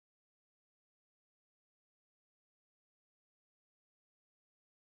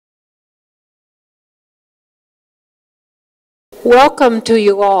Welcome to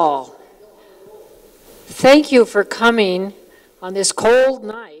you all. Thank you for coming on this cold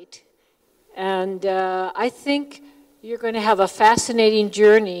night, and I think you're going to have a fascinating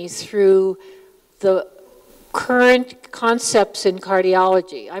journey through the current concepts in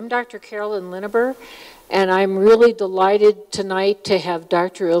cardiology. I'm Dr. Kayvan Ellini, and I'm really delighted tonight to have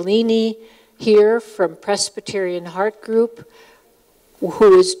Dr. Ellini here from Presbyterian Heart Group,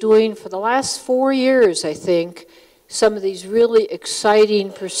 who is doing for the last 4 years, I think, some of these really exciting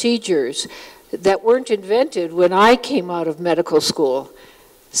procedures that weren't invented when I came out of medical school.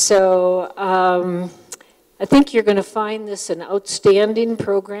 So I think you're going to find this an outstanding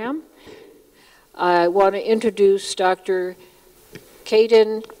program. I want to introduce Dr.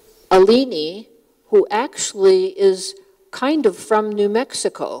 Kayvan Ellini, who actually is kind of from New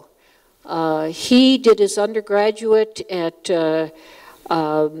Mexico. He did his undergraduate at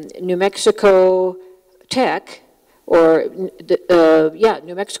New Mexico Tech,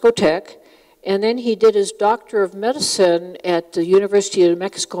 New Mexico Tech, and then he did his Doctor of Medicine at the University of New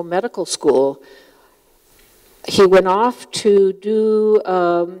Mexico Medical School. He went off to do,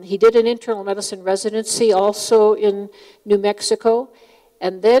 he did an internal medicine residency also in New Mexico,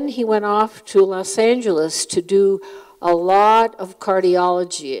 and then he went off to Los Angeles to do a lot of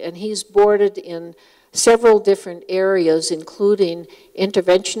cardiology, and he's boarded in several different areas, including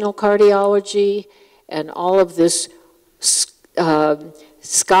interventional cardiology and all of this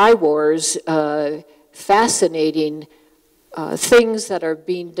Sky Wars, fascinating things that are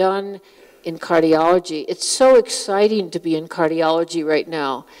being done in cardiology. It's so exciting to be in cardiology right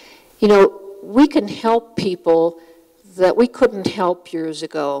now. You know, we can help people that we couldn't help years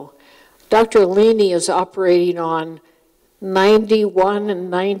ago. Dr. Ellini is operating on 91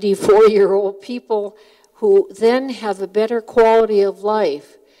 and 94-year-old people who then have a better quality of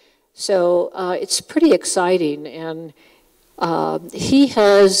life. So it's pretty exciting, and he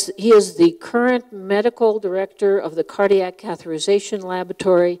is the current medical director of the Cardiac Catheterization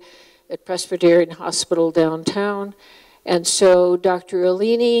Laboratory at Presbyterian Hospital downtown. And so, Dr.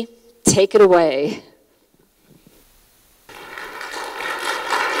 Ellini, take it away.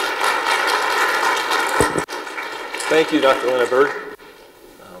 Thank you, Dr. Ellini.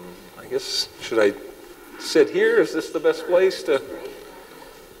 I guess, should I sit here? Is this the best place to?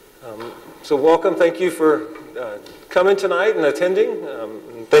 So welcome, thank you for coming tonight and attending.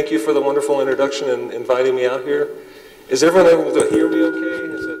 And thank you for the wonderful introduction and inviting me out here. Is everyone able to hear me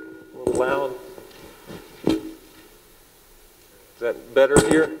okay? Is it a little loud? Is that better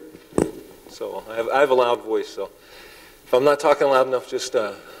here? So I have a loud voice, so if I'm not talking loud enough, just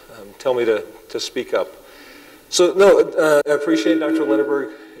tell me to speak up. So no, I appreciate Dr.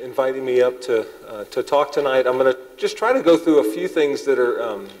 Ellini inviting me up to talk tonight. I'm going to just try to go through a few things that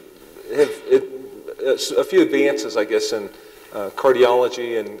are a few advances, I guess, in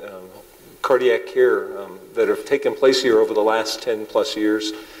cardiology and cardiac care that have taken place here over the last 10 plus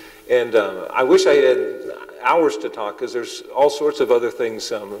years. And I wish I had hours to talk, because there's all sorts of other things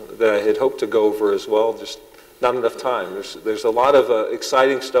that I had hoped to go over as well, just not enough time. There's a lot of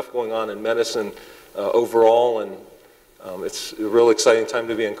exciting stuff going on in medicine overall, and it's a real exciting time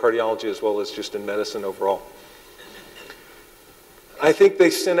to be in cardiology as well as just in medicine overall. I think they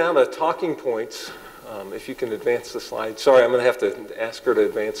sent out a talking points. If you can advance the slide. Sorry, I'm going to have to ask her to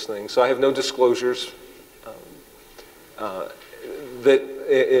advance things. So I have no disclosures.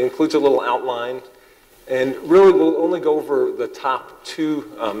 It includes a little outline. And really, we'll only go over the top two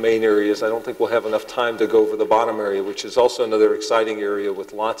main areas. I don't think we'll have enough time to go over the bottom area, which is also another exciting area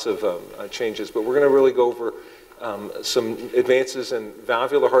with lots of changes. But we're going to really go over some advances in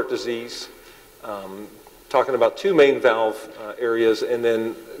valvular heart disease, talking about two main valve areas, and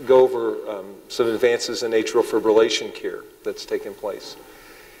then go over some advances in atrial fibrillation care that's taken place.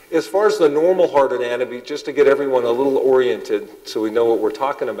 As far as the normal heart anatomy, just to get everyone a little oriented so we know what we're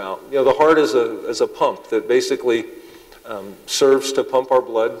talking about, you know, the heart is a pump that basically serves to pump our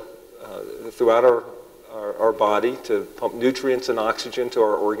blood throughout our body, to pump nutrients and oxygen to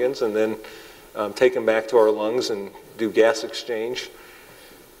our organs, and then take them back to our lungs and do gas exchange.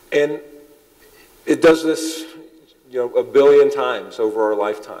 And it does this, you know, 1 billion times over our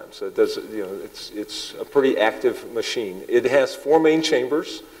lifetime. So it does, you know, it's a pretty active machine. It has 4 main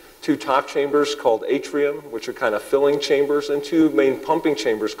chambers, 2 top chambers called atrium, which are kind of filling chambers, and 2 main pumping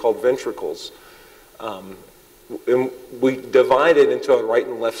chambers called ventricles. And we divide it into a right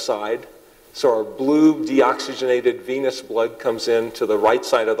and left side. So our blue deoxygenated venous blood comes in to the right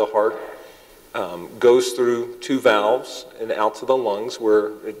side of the heart, goes through 2 valves and out to the lungs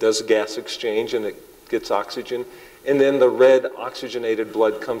where it does gas exchange and it gets oxygen. And then the red oxygenated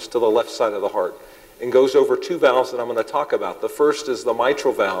blood comes to the left side of the heart. and goes over two valves that I'm going to talk about. The first is the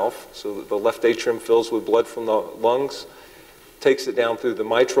mitral valve, so that the left atrium fills with blood from the lungs, takes it down through the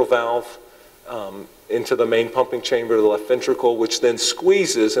mitral valve into the main pumping chamber of the left ventricle, which then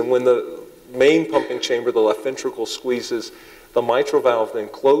squeezes, and when the main pumping chamber, the left ventricle, squeezes, the mitral valve then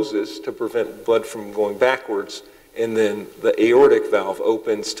closes to prevent blood from going backwards, and then the aortic valve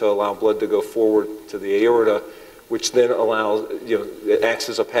opens to allow blood to go forward to the aorta, which then allows, it acts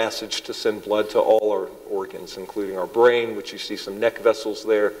as a passage to send blood to all our organs, including our brain, which you see some neck vessels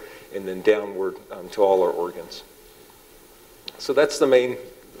there, and then downward to all our organs. So that's the main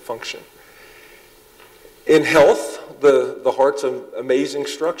function. In health, the heart's an amazing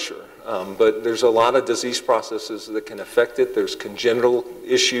structure, but there's a lot of disease processes that can affect it. There's congenital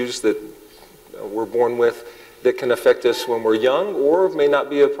issues that we're born with that can affect us when we're young, or may not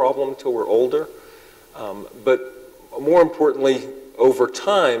be a problem until we're older. But more importantly, over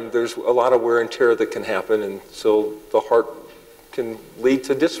time, there's a lot of wear and tear that can happen, and so the heart can lead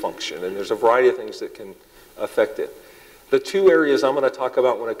to dysfunction, and there's a variety of things that can affect it. The two areas I'm going to talk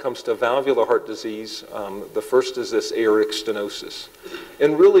about when it comes to valvular heart disease, the first is this aortic stenosis.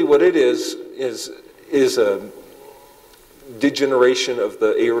 And really what it is a degeneration of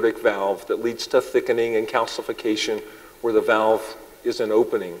the aortic valve that leads to thickening and calcification where the valve isn't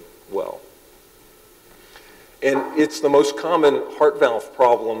opening well. And it's the most common heart valve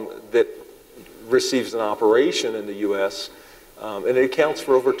problem that receives an operation in the U.S., and it accounts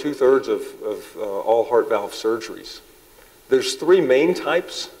for over 2/3 of all heart valve surgeries. There's three main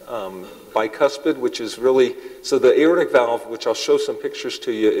types. Bicuspid, which is really, so the aortic valve, which I'll show some pictures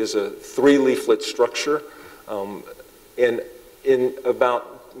to you, is a 3-leaflet structure. And in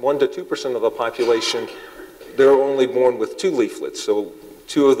about 1% to 2% of the population, they're only born with 2 leaflets. So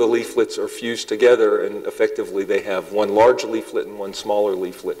 2 of the leaflets are fused together, and effectively they have one large leaflet and one smaller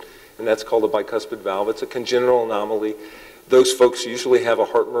leaflet. And that's called a bicuspid valve. It's a congenital anomaly. Those folks usually have a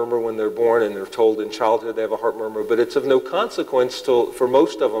heart murmur when they're born, and they're told in childhood they have a heart murmur, but it's of no consequence for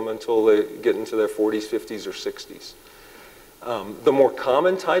most of them until they get into their 40s, 50s, or 60s. The more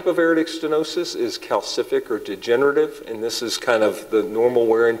common type of aortic stenosis is calcific or degenerative, and this is kind of the normal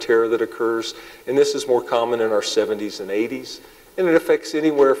wear and tear that occurs, and this is more common in our 70s and 80s, and it affects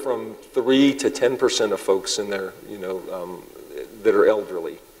anywhere from 3 to 10% of folks in their, that are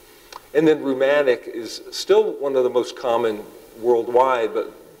elderly. And then rheumatic is still one of the most common worldwide, but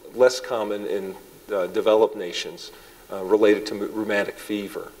less common in developed nations, related to rheumatic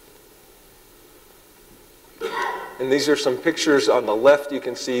fever. And these are some pictures. On the left, you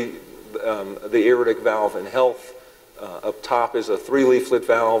can see the aortic valve in health. Up top is a 3-leaflet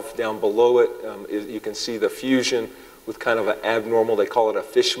valve. Down below it, you can see the fusion with kind of an abnormal, they call it a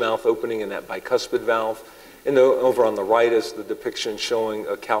fish mouth opening in that bicuspid valve. And over on the right is the depiction showing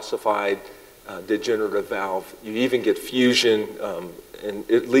a calcified degenerative valve. You even get fusion, and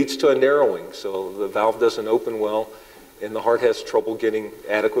it leads to a narrowing. So the valve doesn't open well, and the heart has trouble getting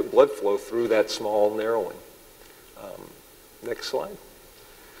adequate blood flow through that small narrowing. Next slide.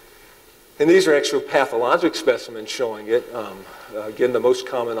 And these are actual pathologic specimens showing it. Again, the most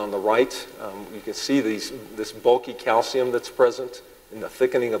common on the right. You can see this bulky calcium that's present and the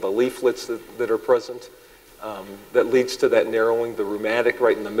thickening of the leaflets that are present. That leads to that narrowing. The rheumatic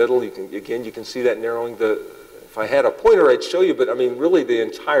right in the middle, you can see that narrowing. If I had a pointer, I'd show you, but I mean, really the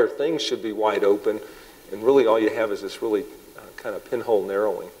entire thing should be wide open, and really all you have is this really kind of pinhole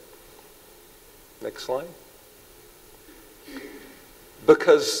narrowing. Next slide.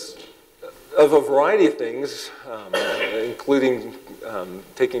 Because of a variety of things, including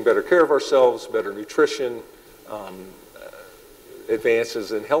taking better care of ourselves, better nutrition,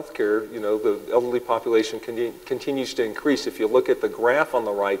 advances in healthcare, the elderly population continues to increase. If you look at the graph on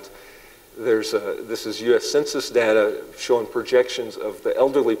the right, this is U.S. Census data showing projections of the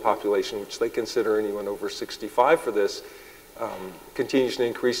elderly population, which they consider anyone over 65 for this, continues to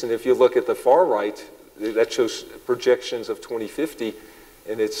increase. And if you look at the far right, that shows projections of 2050,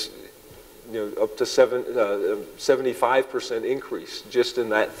 and it's up to 75% increase just in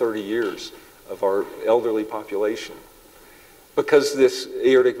that 30 years of our elderly population. Because this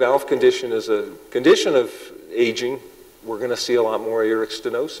aortic valve condition is a condition of aging, we're going to see a lot more aortic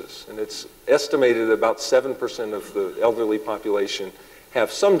stenosis. And it's estimated that about 7% of the elderly population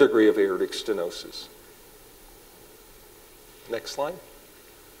have some degree of aortic stenosis. Next slide.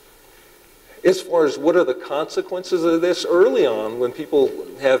 As far as what are the consequences of this, early on when people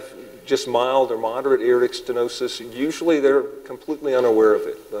have just mild or moderate aortic stenosis, usually they're completely unaware of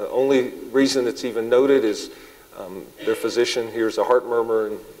it. The only reason it's even noted is their physician hears a heart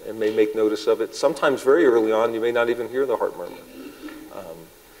murmur and may make notice of it. Sometimes very early on, you may not even hear the heart murmur.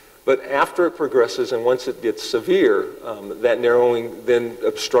 But after it progresses and once it gets severe, that narrowing then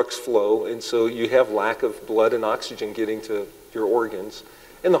obstructs flow, and so you have lack of blood and oxygen getting to your organs,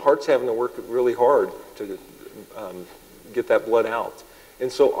 and the heart's having to work really hard to get that blood out.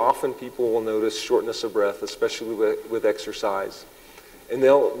 And so often people will notice shortness of breath, especially with exercise. And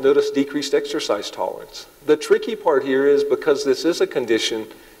they'll notice decreased exercise tolerance. The tricky part here is because this is a condition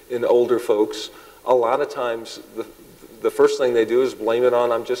in older folks, a lot of times the first thing they do is blame it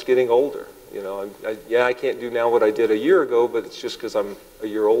on, I'm just getting older. You know, I can't do now what I did a year ago, but it's just because I'm a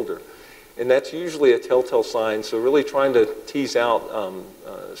year older. And that's usually a telltale sign, so really trying to tease out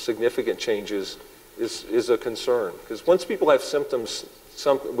significant changes is a concern. Because once people have symptoms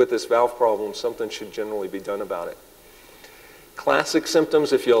with this valve problem, something should generally be done about it. Classic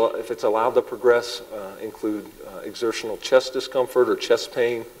symptoms, if it's allowed to progress, include exertional chest discomfort or chest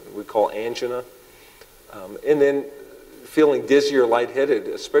pain, we call angina. And then feeling dizzy or lightheaded,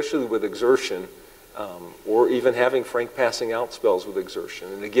 especially with exertion, or even having frank passing out spells with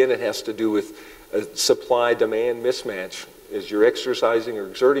exertion. And again, it has to do with a supply-demand mismatch. As you're exercising or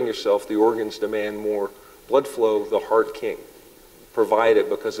exerting yourself, the organs demand more blood flow. The heart can't provide it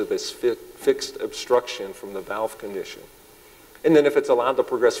because of this fixed obstruction from the valve condition. And then if it's allowed to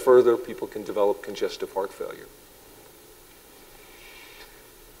progress further, people can develop congestive heart failure.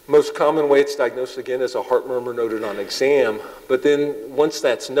 Most common way it's diagnosed, again, is a heart murmur noted on exam. But then once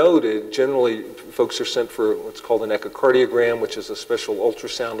that's noted, generally folks are sent for what's called an echocardiogram, which is a special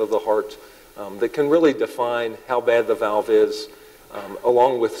ultrasound of the heart that can really define how bad the valve is,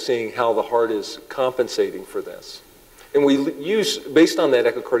 along with seeing how the heart is compensating for this. And we use, based on that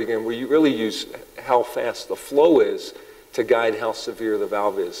echocardiogram, we really use how fast the flow is to guide how severe the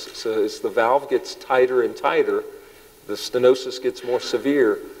valve is. So as the valve gets tighter and tighter, the stenosis gets more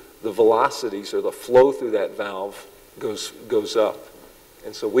severe, the velocities or the flow through that valve goes up.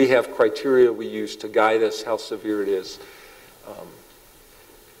 And so we have criteria we use to guide us how severe it is.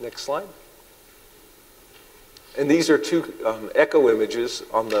 Next slide. And these are two echo images.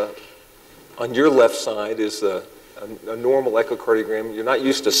 On your left side is a normal echocardiogram. You're not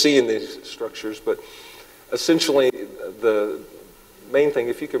used to seeing these structures, but essentially the main thing,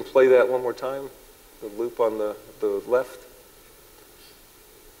 if you can play that one more time, the loop on the left.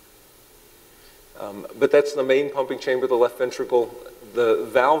 But that's the main pumping chamber, the left ventricle. The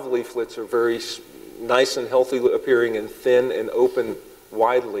valve leaflets are very nice and healthy appearing and thin and open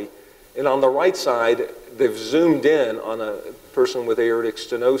widely. And on the right side, they've zoomed in on a person with aortic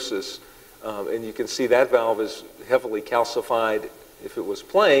stenosis. And you can see that valve is heavily calcified. If it was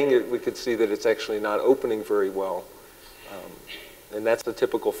playing, we could see that it's actually not opening very well. And that's the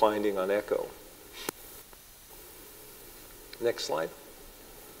typical finding on echo. Next slide.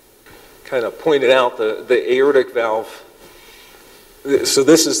 Kind of pointed out the aortic valve. So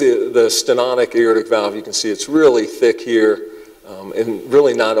this is the stenotic aortic valve. You can see it's really thick here and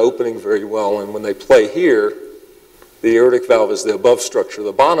really not opening very well. And when they play here, the aortic valve is the above structure.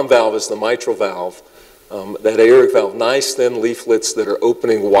 The bottom valve is the mitral valve. That aortic valve, nice thin leaflets that are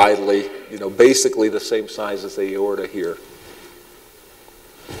opening widely, you know, basically the same size as the aorta here.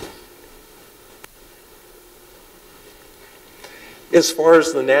 As far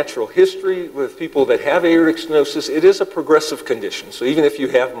as the natural history with people that have aortic stenosis, it is a progressive condition. So even if you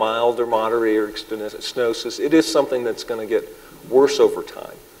have mild or moderate aortic stenosis, it is something that's going to get worse over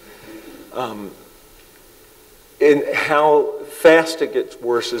time. And how fast it gets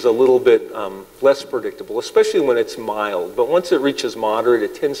worse is a little bit less predictable, especially when it's mild. But once it reaches moderate,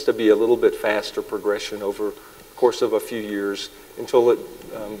 it tends to be a little bit faster progression over the course of a few years until it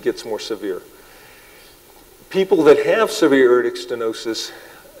gets more severe. People that have severe aortic stenosis,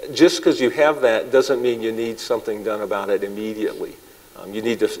 just because you have that doesn't mean you need something done about it immediately. You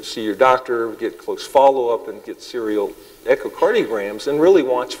need to see your doctor, get close follow-up, and get serial echocardiograms, and really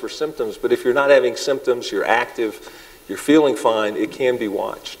watch for symptoms. But if you're not having symptoms, you're active, you're feeling fine, it can be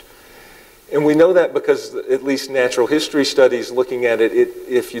watched. And we know that because at least natural history studies looking at it,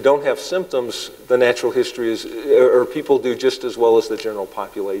 if you don't have symptoms, the natural history is, or people do just as well as the general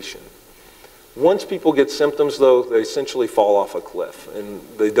population. Once people get symptoms, though, they essentially fall off a cliff, and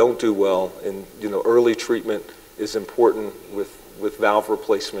they don't do well. And early treatment is important with valve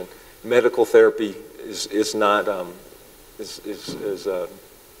replacement. Medical therapy is not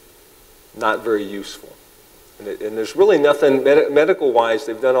not very useful. And there's really nothing medical-wise.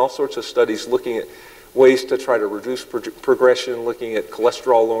 They've done all sorts of studies looking at ways to try to reduce progression, looking at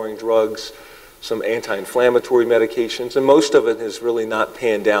cholesterol-lowering drugs, some anti-inflammatory medications, and most of it has really not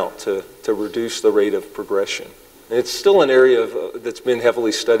panned out to reduce the rate of progression. And it's still an area that's been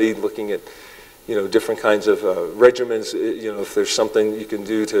heavily studied, looking at different kinds of regimens, if there's something you can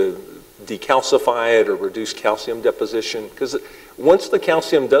do to decalcify it or reduce calcium deposition. Because once the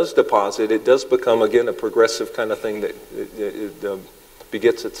calcium does deposit, it does become, again, a progressive kind of thing that it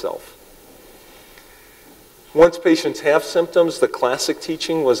begets itself. Once patients have symptoms, the classic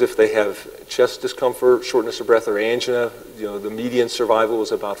teaching was if they have chest discomfort, shortness of breath, or angina, the median survival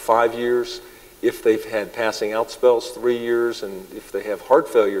was about 5 years. If they've had passing out spells, 3 years, and if they have heart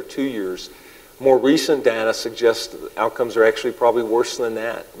failure, 2 years. More recent data suggests outcomes are actually probably worse than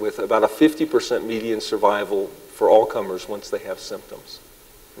that, with about a 50% median survival for all comers once they have symptoms.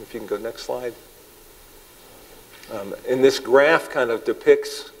 If you can go next slide. And this graph kind of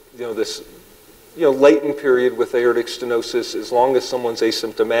depicts, this latent period with aortic stenosis. As long as someone's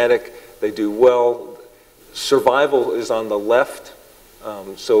asymptomatic, they do well. Survival is on the left.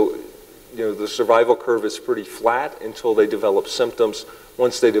 So the survival curve is pretty flat until they develop symptoms.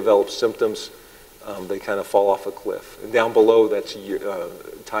 Once they develop symptoms, they kind of fall off a cliff. And down below, that's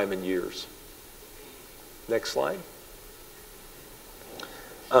time in years. Next slide.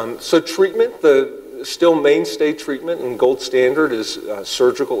 So treatment, the still mainstay treatment and gold standard is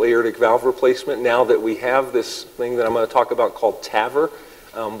surgical aortic valve replacement. Now that we have this thing that I'm going to talk about called TAVR,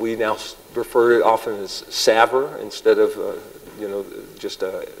 we now refer to it often as SAVR instead of just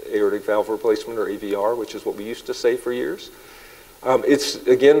aortic valve replacement or AVR, which is what we used to say for years. It's,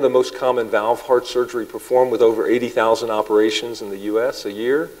 again, the most common valve heart surgery performed with over 80,000 operations in the US a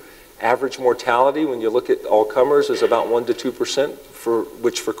year. Average mortality, when you look at all comers, is about 1 to 2%,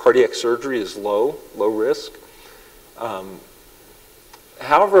 which for cardiac surgery is low risk.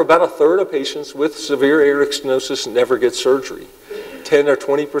 However, about a third of patients with severe aortic stenosis never get surgery. 10 or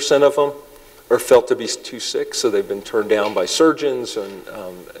 20% of them are felt to be too sick, so they've been turned down by surgeons and,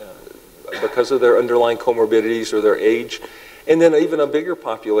 because of their underlying comorbidities or their age. And then even a bigger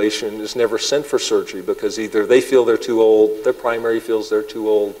population is never sent for surgery because either they feel they're too old, their primary feels they're too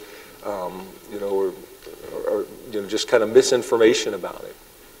old, or just kind of misinformation about it.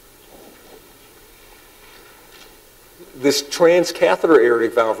 This transcatheter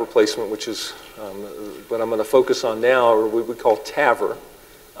aortic valve replacement, which is what I'm going to focus on now, or what we call TAVR,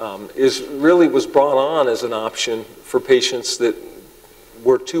 was brought on as an option for patients that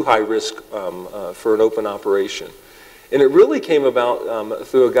were too high risk for an open operation. And it really came about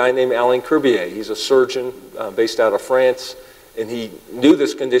through a guy named Alain Curbier. He's a surgeon based out of France, and he knew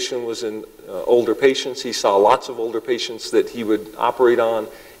this condition was in older patients. He saw lots of older patients that he would operate on,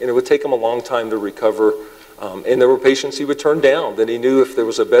 and it would take him a long time to recover. And there were patients he would turn down that he knew if there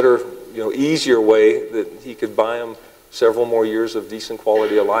was a better, easier way that he could buy them several more years of decent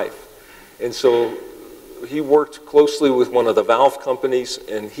quality of life. And so he worked closely with one of the valve companies,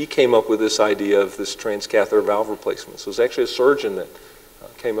 and he came up with this idea of this transcatheter valve replacement. So it was actually a surgeon that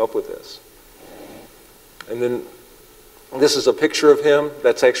came up with this. And then this is a picture of him.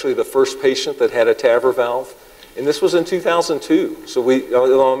 That's actually the first patient that had a TAVR valve. And this was in 2002. So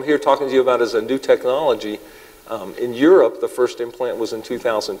I'm here talking to you about as a new technology. In Europe, the first implant was in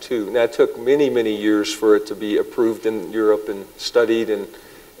 2002. Now, it took many, many years for it to be approved in Europe and studied and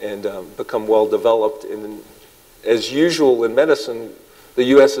become well developed. And as usual in medicine, the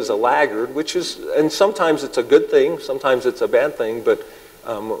U.S. is a laggard, and sometimes it's a good thing, sometimes it's a bad thing, but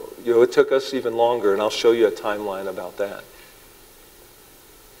it took us even longer, and I'll show you a timeline about that.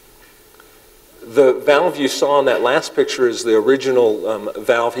 The valve you saw in that last picture is the original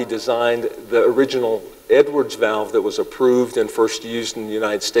valve he designed. The original Edwards valve that was approved and first used in the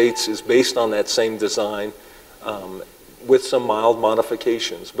United States is based on that same design with some mild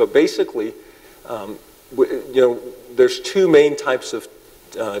modifications. But basically, there's two main types of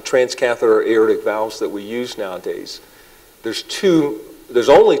transcatheter aortic valves that we use nowadays. There's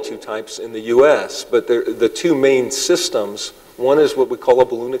only two types in the U.S., but the two main systems. One is what we call a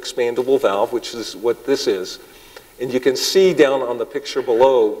balloon expandable valve, which is what this is. And you can see down on the picture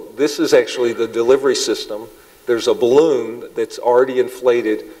below, this is actually the delivery system. There's a balloon that's already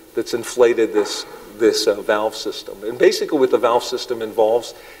inflated, that's inflated this valve system. And basically what the valve system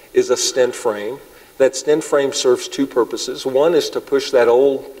involves is a stent frame. That stent frame serves two purposes. One is to push that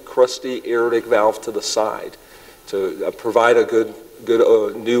old crusty aortic valve to the side to provide a good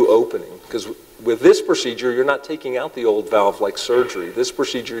new opening. Because with this procedure, you're not taking out the old valve like surgery. This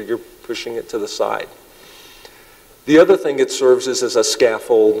procedure, you're pushing it to the side. The other thing it serves is as a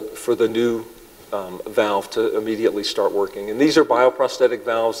scaffold for the new valve to immediately start working. And these are bioprosthetic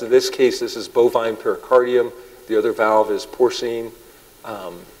valves. In this case, this is bovine pericardium. The other valve is porcine.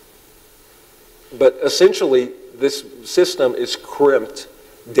 But essentially, this system is crimped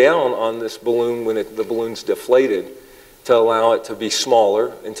down on this balloon when the balloon's deflated. to allow it to be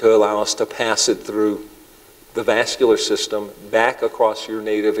smaller and to allow us to pass it through the vascular system back across your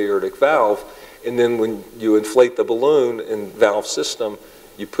native aortic valve. And then when you inflate the balloon and valve system,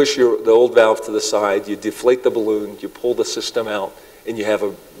 you push the old valve to the side, you deflate the balloon, you pull the system out, and you have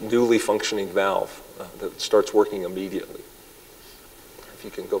a newly functioning valve that starts working immediately. If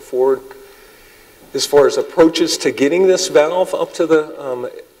you can go forward. As far as approaches to getting this valve up to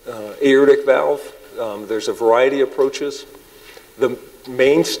the aortic valve, there's a variety of approaches. The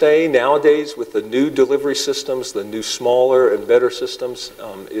mainstay nowadays with the new delivery systems, the new smaller and better systems,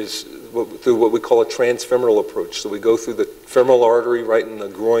 is through what we call a transfemoral approach. So we go through the femoral artery right in the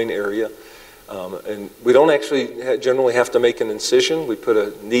groin area. And we don't actually generally have to make an incision. We put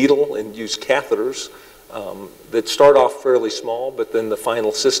a needle and use catheters that start off fairly small, but then the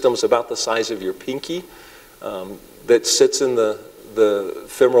final system's about the size of your pinky that sits in the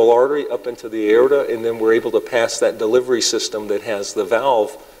femoral artery up into the aorta, and then we're able to pass that delivery system that has the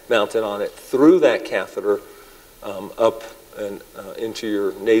valve mounted on it through that catheter up and into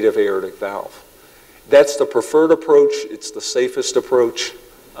your native aortic valve. That's the preferred approach. It's the safest approach.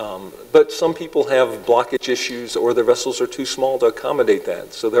 But some people have blockage issues or their vessels are too small to accommodate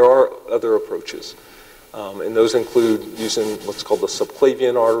that. So there are other approaches. And those include using what's called the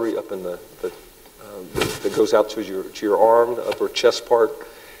subclavian artery up in that goes out to your arm, the upper chest part.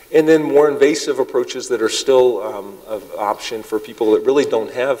 And then more invasive approaches that are still of option for people that really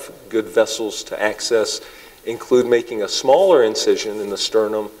don't have good vessels to access include making a smaller incision in the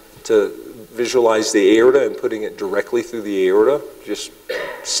sternum to visualize the aorta and putting it directly through the aorta, just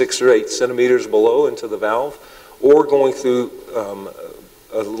 6 or 8 centimeters below into the valve, or going through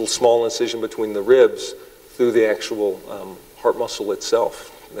a little small incision between the ribs through the actual heart muscle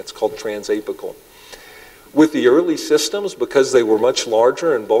itself. That's called transapical. With the early systems, because they were much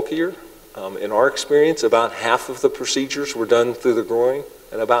larger and bulkier, in our experience, about half of the procedures were done through the groin,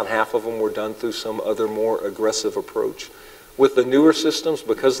 and about half of them were done through some other more aggressive approach. With the newer systems,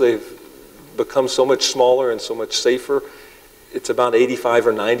 because they've become so much smaller and so much safer, it's about 85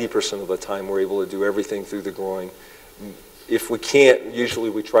 or 90% of the time we're able to do everything through the groin. If we can't, usually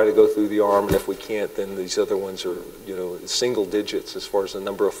we try to go through the arm, and if we can't, then these other ones are, single digits as far as the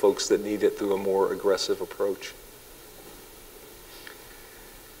number of folks that need it through a more aggressive approach.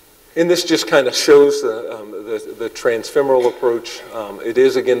 And this just kind of shows the transfemoral approach. It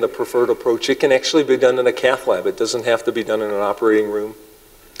is, again, the preferred approach. It can actually be done in a cath lab. It doesn't have to be done in an operating room.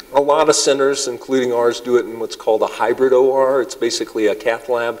 A lot of centers, including ours, do it in what's called a hybrid OR. It's basically a cath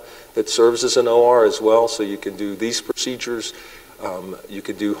lab that serves as an OR as well, so you can do these procedures. You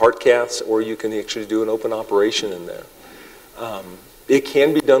could do heart caths, or you can actually do an open operation in there. It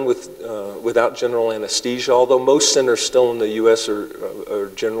can be done without general anesthesia, although most centers still in the U.S.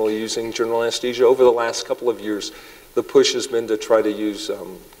 are generally using general anesthesia. Over the last couple of years, the push has been to try to use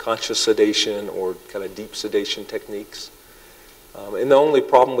conscious sedation or kind of deep sedation techniques. And the only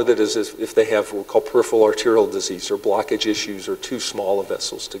problem with it is if they have what we call peripheral arterial disease or blockage issues or too small of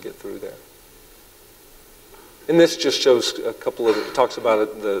vessels to get through there. And this just shows a couple of, it talks about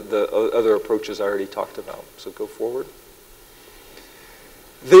it, the other approaches I already talked about. So go forward.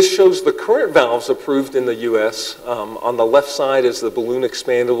 This shows the current valves approved in the U.S. On the left side is the balloon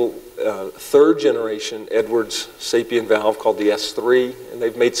expandable third generation Edwards sapien valve called the S3, and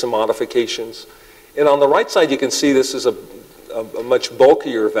they've made some modifications. And on the right side you can see this is a much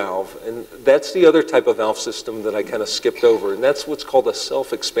bulkier valve, and that's the other type of valve system that I kind of skipped over, and that's what's called a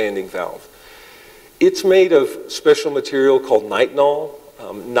self-expanding valve. It's made of special material called nitinol.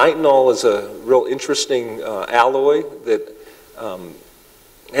 Nitinol is a real interesting alloy that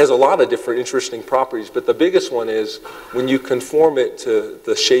has a lot of different interesting properties, but the biggest one is when you conform it to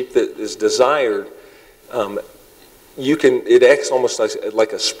the shape that is desired, it acts almost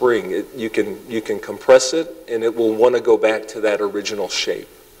like a spring. You can compress it, and it will want to go back to that original shape.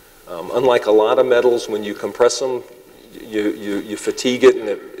 Unlike a lot of metals, when you compress them, you fatigue it, and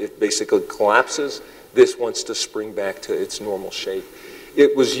it basically collapses. This wants to spring back to its normal shape.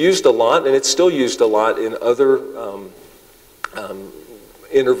 It was used a lot, and it's still used a lot in other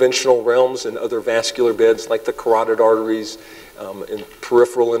interventional realms and other vascular beds, like the carotid arteries, and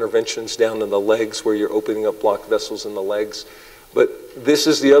peripheral interventions down in the legs where you're opening up blocked vessels in the legs. But this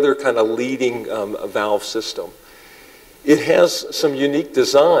is the other kind of leading valve system. It has some unique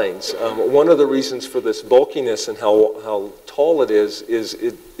designs. One of the reasons for this bulkiness and how tall it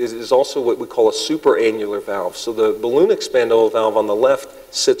is also what we call a superannular valve. So the balloon expandable valve on the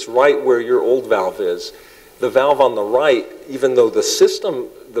left sits right where your old valve is. The valve on the right, even though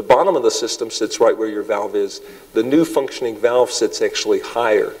the bottom of the system sits right where your valve is, the new functioning valve sits actually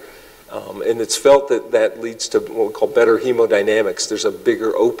higher. And it's felt that that leads to what we call better hemodynamics. There's a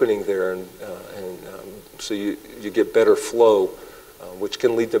bigger opening there, and so you get better flow, which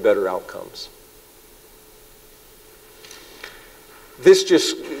can lead to better outcomes. This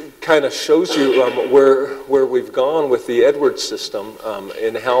just kind of shows you where we've gone with the Edwards system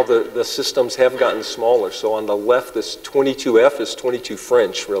and how the systems have gotten smaller. So on the left, this 22F is 22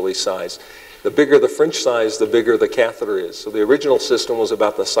 French, really, size. The bigger the French size, the bigger the catheter is. So the original system was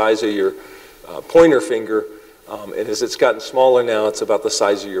about the size of your pointer finger, and as it's gotten smaller now, it's about the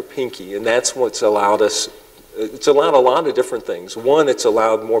size of your pinky. And that's what's allowed us, it's allowed a lot of different things. One, it's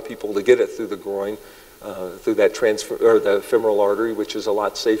allowed more people to get it through the groin, through that the femoral artery, which is a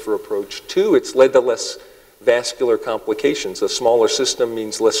lot safer approach. Two, it's led to less vascular complications. A smaller system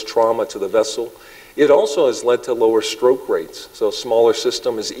means less trauma to the vessel. It also has led to lower stroke rates. So a smaller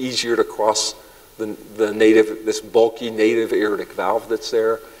system is easier to cross this bulky native aortic valve that's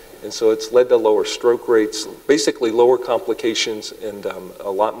there. And so it's led to lower stroke rates, basically lower complications, and a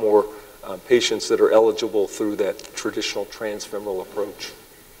lot more patients that are eligible through that traditional transfemoral approach.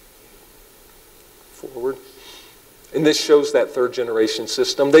 Forward. And this shows that third generation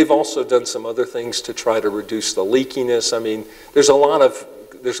system. They've also done some other things to try to reduce the leakiness. I mean, there's a lot of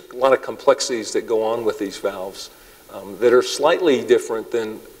complexities that go on with these valves that are slightly different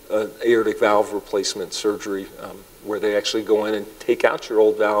than aortic valve replacement surgery, where they actually go in and take out your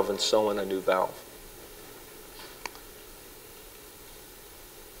old valve and sew in a new valve.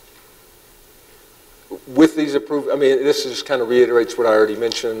 With these approved, I mean, this just kind of reiterates what I already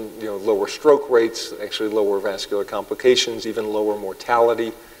mentioned, you know, lower stroke rates, actually lower vascular complications, even lower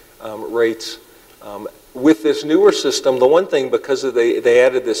mortality rates. With this newer system, the one thing, because they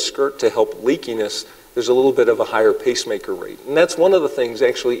added this skirt to help leakiness, there's a little bit of a higher pacemaker rate. And that's one of the things,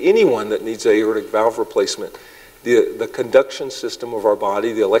 actually, anyone that needs an aortic valve replacement, the conduction system of our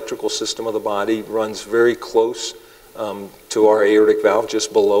body, the electrical system of the body, runs very close to our aortic valve,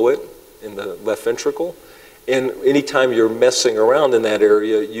 just below it in the left ventricle. And anytime you're messing around in that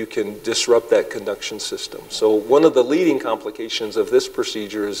area, you can disrupt that conduction system. So one of the leading complications of this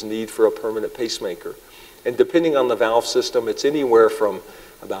procedure is need for a permanent pacemaker. And depending on the valve system, it's anywhere from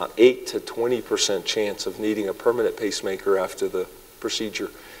about 8 to 20% chance of needing a permanent pacemaker after the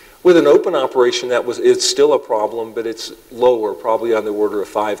procedure. With an open operation, it's still a problem, but it's lower, probably on the order of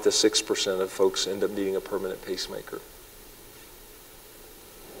 5 to 6% of folks end up needing a permanent pacemaker.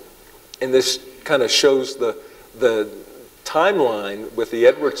 And this kind of shows the timeline with the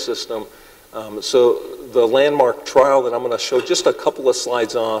Edwards system. So the landmark trial that I'm going to show just a couple of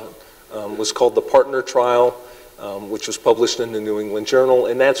slides on was called the PARTNER trial, which was published in the New England Journal.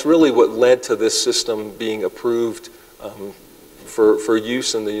 And that's really what led to this system being approved for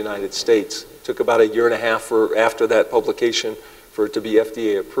use in the United States. It took about 1.5 years after that publication for it to be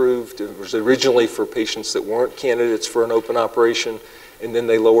FDA approved. It was originally for patients that weren't candidates for an open operation, and then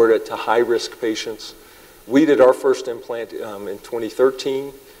they lowered it to high-risk patients. We did our first implant in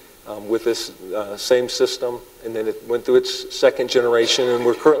 2013 with this same system, and then it went through its second generation, and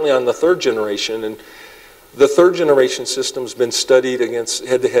we're currently on the third generation. And the third generation system's been studied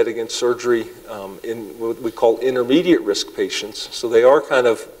head-to-head against surgery in what we call intermediate risk patients. So they are kind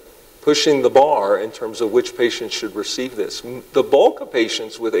of pushing the bar in terms of which patients should receive this. The bulk of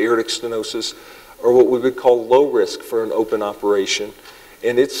patients with aortic stenosis are what we would call low risk for an open operation.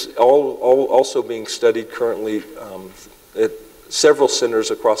 And it's also being studied currently at several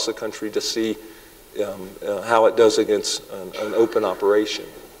centers across the country to see how it does against an open operation.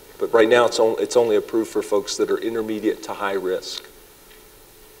 But right now it's only approved for folks that are intermediate to high risk.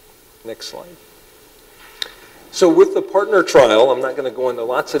 Next slide. So with the PARTNER trial, I'm not going to go into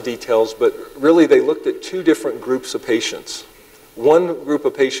lots of details, but really they looked at two different groups of patients. One group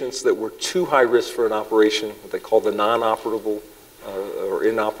of patients that were too high risk for an operation, what they call the non-operable or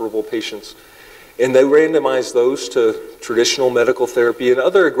inoperable patients, and they randomized those to traditional medical therapy and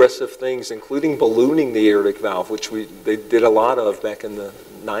other aggressive things, including ballooning the aortic valve, which they did a lot of back in the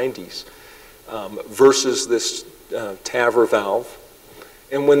 90s, versus this TAVR valve.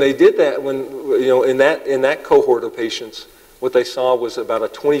 And when they did that, in that cohort of patients, what they saw was about a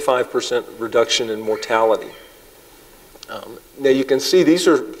 25% reduction in mortality. Now you can see these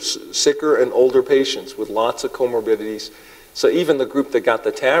are sicker and older patients with lots of comorbidities. So even the group that got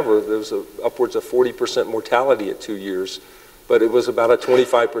the TAVR, there was upwards of 40% mortality at 2 years, but it was about a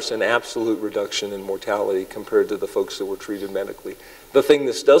 25% absolute reduction in mortality compared to the folks that were treated medically. The thing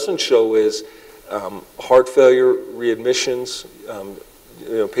this doesn't show is heart failure readmissions,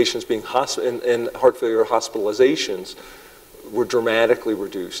 patients being and heart failure hospitalizations were dramatically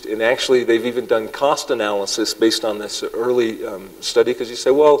reduced. And actually, they've even done cost analysis based on this early study, because you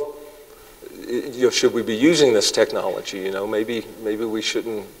say, well, should we be using this technology? Maybe we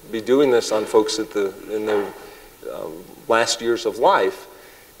shouldn't be doing this on folks in their last years of life.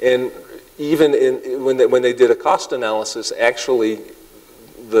 And even when they did a cost analysis, actually,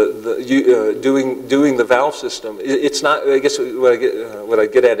 doing the valve system, it's not. I guess what I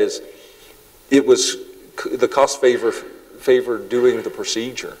get at is, it was the cost favored doing the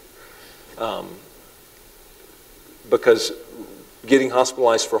procedure, because getting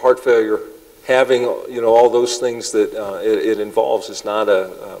hospitalized for heart failure, having all those things that it involves, is not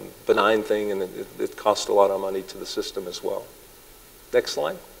a benign thing, and it costs a lot of money to the system as well. Next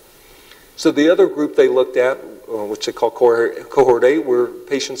slide. So the other group they looked at, which they call cohort A, were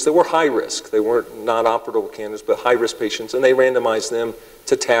patients that were high risk. They weren't non-operable candidates, but high risk patients, and they randomized them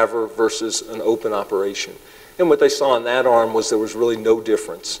to TAVR versus an open operation. And what they saw in that arm was there was really no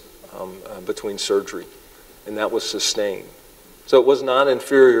difference between surgery, and that was sustained. So it was not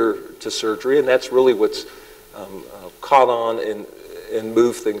inferior to surgery, and that's really what's caught on and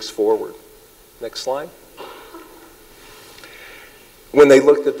moved things forward. Next slide. When they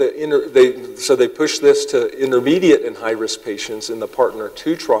looked at they pushed this to intermediate and high-risk patients in the PARTNER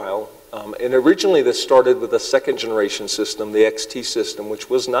 2 trial. And originally this started with a second-generation system, the XT system, which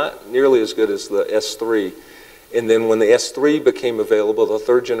was not nearly as good as the S3. And then when the S3 became available, the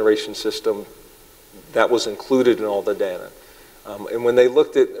third-generation system, that was included in all the data. And when they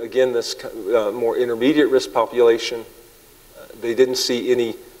looked at, again, this more intermediate risk population, they didn't see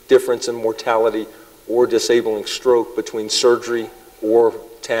any difference in mortality or disabling stroke between surgery or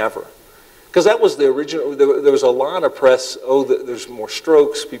TAVR. Because that was the original. There was a lot of press, there's more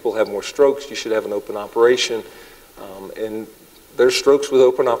strokes, people have more strokes, you should have an open operation. And there's strokes with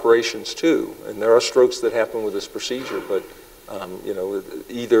open operations too, and there are strokes that happen with this procedure, but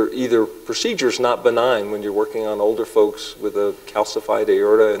either procedure is not benign when you're working on older folks with a calcified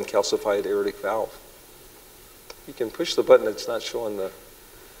aorta and calcified aortic valve. You can push the button, it's not showing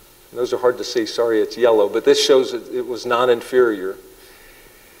those are hard to see, sorry it's yellow, but this shows it was non-inferior.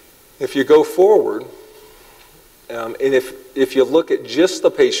 If you go forward, and if you look at just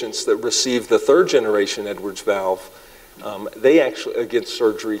the patients that received the third generation Edwards valve, they actually, against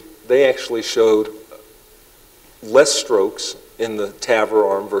surgery, they actually showed less strokes in the TAVR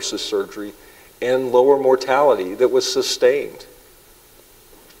arm versus surgery, and lower mortality that was sustained.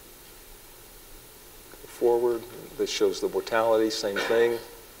 Forward, this shows the mortality, same thing.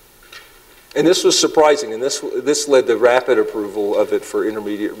 And this was surprising, and this led to rapid approval of it for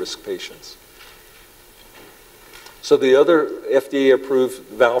intermediate risk patients. So the other FDA-approved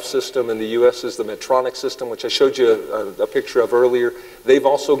valve system in the U.S. is the Medtronic system, which I showed you a picture of earlier. They've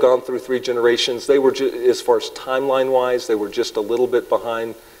also gone through 3 generations. They were, as far as timeline-wise, they were just a little bit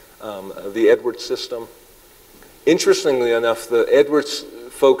behind the Edwards system. Interestingly enough, the Edwards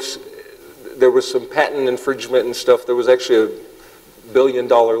folks, there was some patent infringement and stuff. There was actually a $1 billion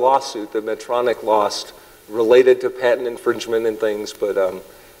lawsuit that Medtronic lost related to patent infringement and things, but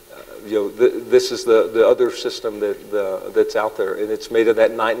this is the other system that's out there, and it's made of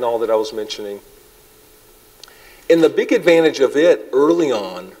that nitinol that I was mentioning. And the big advantage of it early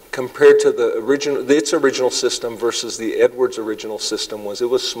on, compared to its original system versus the Edwards original system, was it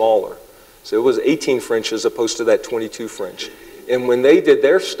was smaller. So it was 18 French as opposed to that 22 French. And when they did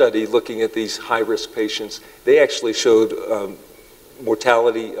their study looking at these high-risk patients, they actually showed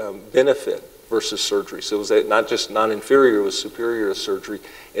mortality benefit versus surgery. So it was not just non-inferior, it was superior to surgery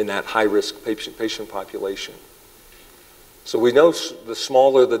in that high-risk patient population. So we know the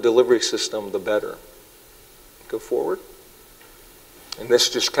smaller the delivery system, the better. Go forward. And this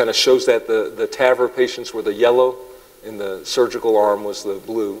just kind of shows that the TAVR patients were the yellow, and the surgical arm was the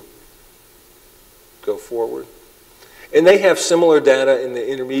blue. Go forward. And they have similar data in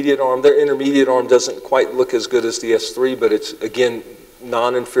the intermediate arm. Their intermediate arm doesn't quite look as good as the S3, but it's, again,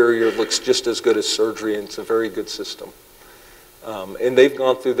 non-inferior, looks just as good as surgery, and it's a very good system. And they've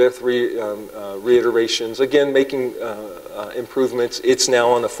gone through their 3 reiterations, again, making improvements. It's now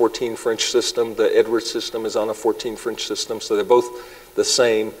on a 14 French system. The Edwards system is on a 14 French system, so they're both the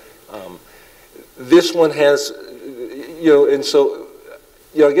same. This one has, and so,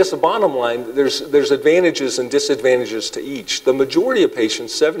 I guess the bottom line, there's advantages and disadvantages to each. The majority of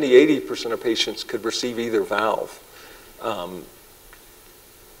patients, 70–80% of patients, could receive either valve.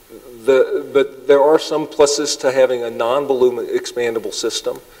 But there are some pluses to having a non-balloon expandable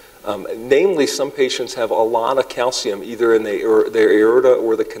system. Namely, some patients have a lot of calcium either in their aorta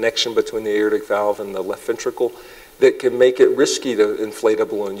or the connection between the aortic valve and the left ventricle that can make it risky to inflate a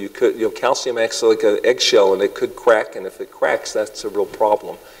balloon. Calcium acts like an eggshell, and it could crack, and if it cracks, that's a real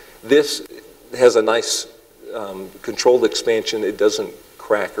problem. This has a nice controlled expansion. It doesn't crack.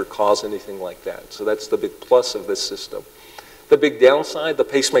 crack or cause anything like that. So that's the big plus of this system. The big downside, the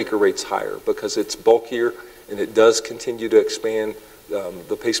pacemaker rate's higher because it's bulkier and it does continue to expand.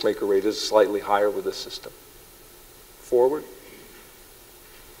 The pacemaker rate is slightly higher with this system. Forward.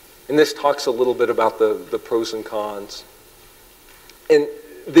 And this talks a little bit about the pros and cons. And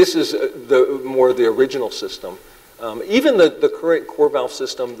this is more the original system. Even the current core valve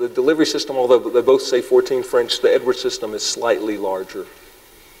system, the delivery system, although they both say 14 French, the Edwards system is slightly larger.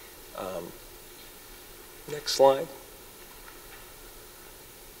 Next slide.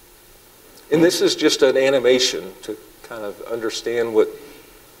 And this is just an animation to kind of understand what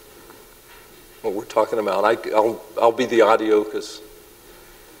we're talking about. I'll be the audio because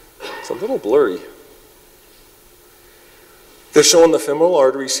it's a little blurry. They're showing the femoral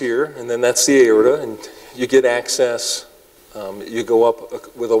arteries here, and then that's the aorta, and you get access. You go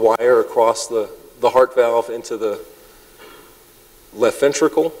up with a wire across the heart valve into the left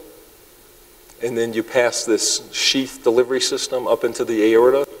ventricle, and then you pass this sheath delivery system up into the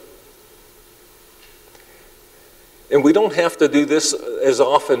aorta. And we don't have to do this as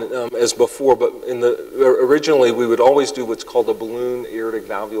often as before, but originally we would always do what's called a balloon aortic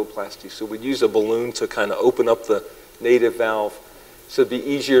valvuloplasty. So we'd use a balloon to kind of open up the native valve so it'd be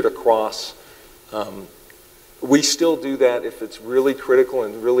easier to cross. We still do that if it's really critical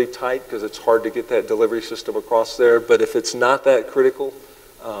and really tight because it's hard to get that delivery system across there. But if it's not that critical,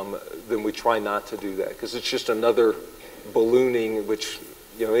 then we try not to do that because it's just another ballooning, which,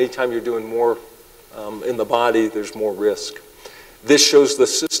 you know, anytime you're doing more in the body, there's more risk. This shows the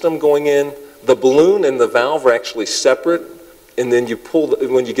system going in. The balloon and the valve are actually separate, and then you pull,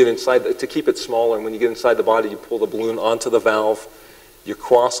 when you get inside, to keep it smaller, and when you get inside the body, you pull the balloon onto the valve. You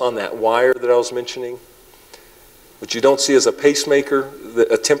cross on that wire that I was mentioning. What you don't see is a pacemaker,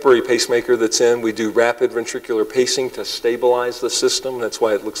 a temporary pacemaker that's in. We do rapid ventricular pacing to stabilize the system. That's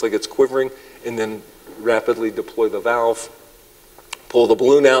why it looks like it's quivering, and then rapidly deploy the valve. Pull the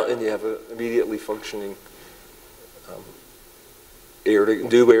balloon out, and you have an immediately functioning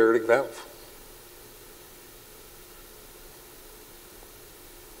new aortic valve.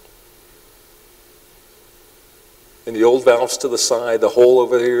 And the old valves to the side, the hole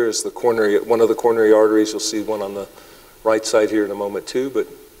over here is the coronary, one of the coronary arteries. You'll see one on the right side here in a moment too.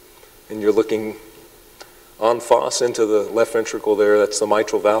 And you're looking en face into the left ventricle there. That's the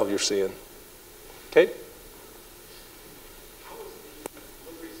mitral valve you're seeing. Okay.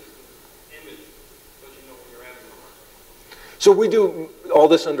 So we do all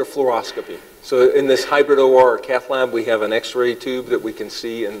this under fluoroscopy. So in this hybrid OR or cath lab, we have an X-ray tube that we can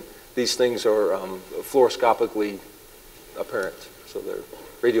see, and these things are fluoroscopically apparent. So they're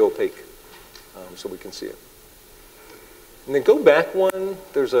radio opaque, so we can see it. And then go back one.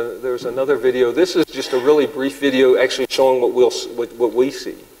 There's another video. This is just a really brief video, actually showing what we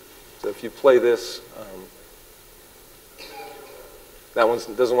see. So if you play this, that one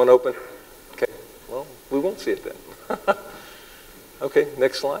doesn't want to open. Okay. Well, we won't see it then. Okay,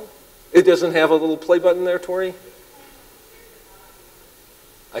 next slide. It doesn't have a little play button there, Tori?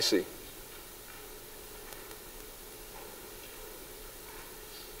 I see.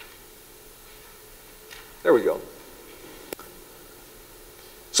 There we go.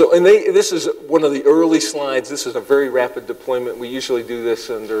 So, and this is one of the early slides. This is a very rapid deployment. We usually do this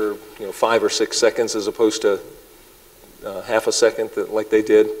under 5 or 6 seconds as opposed to half a second like they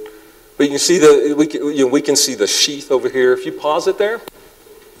did. But you can see we can see the sheath over here. If you pause it there,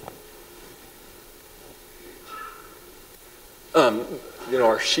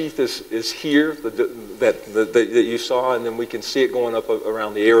 our sheath is here that you saw, and then we can see it going up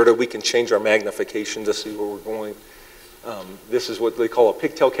around the aorta. We can change our magnification to see where we're going. This is what they call a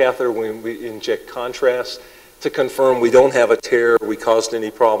pigtail catheter when we inject contrast to confirm we don't have a tear, we caused any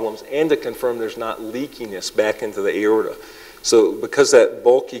problems, and to confirm there's not leakiness back into the aorta. So because that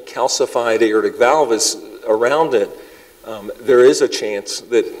bulky calcified aortic valve is around it, there is a chance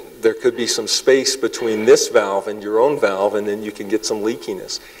that there could be some space between this valve and your own valve, and then you can get some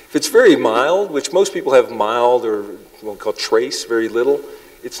leakiness. If it's very mild, which most people have mild or what we call trace, very little,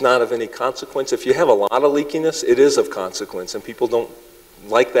 it's not of any consequence. If you have a lot of leakiness, it is of consequence, and people don't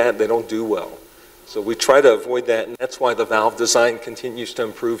like that. They don't do well. So we try to avoid that, and that's why the valve design continues to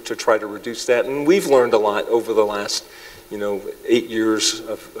improve to try to reduce that. And we've learned a lot over the last 8 years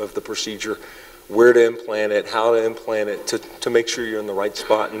of the procedure, where to implant it, how to implant it, to make sure you're in the right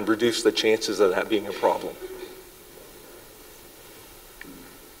spot and reduce the chances of that being a problem.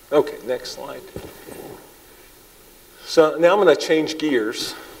 Okay, next slide. So now I'm going to change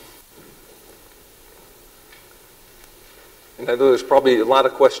gears. And I know there's probably a lot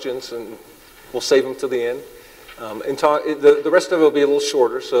of questions, and we'll save them to the end. The rest of it will be a little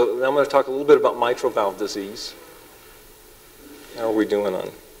shorter, so now I'm going to talk a little bit about mitral valve disease. How are we doing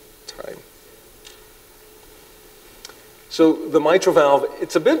on time? So the mitral valve,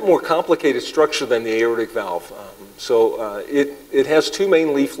 it's a bit more complicated structure than the aortic valve. It has two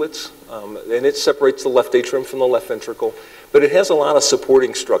main leaflets, and it separates the left atrium from the left ventricle, but it has a lot of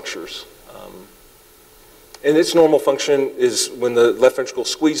supporting structures. And its normal function is when the left ventricle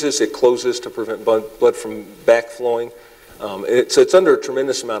squeezes, it closes to prevent blood from backflowing. So it's under a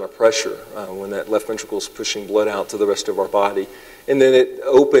tremendous amount of pressure when that left ventricle is pushing blood out to the rest of our body. And then it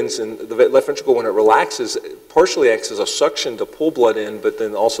opens, and the left ventricle, when it relaxes, it partially acts as a suction to pull blood in, but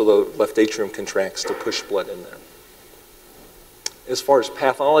then also the left atrium contracts to push blood in there. As far as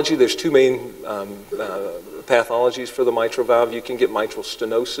pathology, there's two main pathologies for the mitral valve. You can get mitral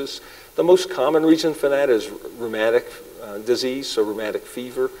stenosis. The most common reason for that is rheumatic disease, so rheumatic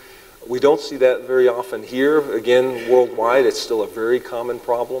fever. We don't see that very often here. Again, worldwide, it's still a very common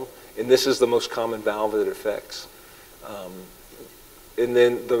problem, and this is the most common valve that it affects. And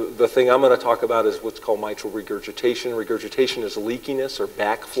then the thing I'm going to talk about is what's called mitral regurgitation. Regurgitation is leakiness or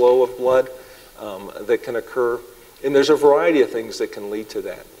backflow of blood that can occur. And there's a variety of things that can lead to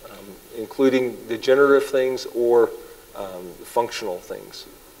that, including degenerative things or functional things.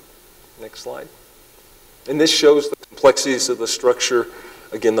 Next slide. And this shows the complexities of the structure.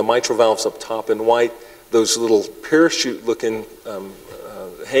 Again, the mitral valve's up top in white. Those little parachute-looking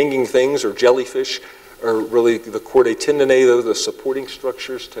hanging things or jellyfish are really the chordae tendineae, the supporting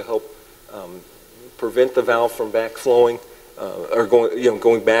structures to help prevent the valve from backflowing or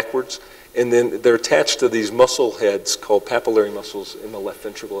going backwards. And then they're attached to these muscle heads called papillary muscles in the left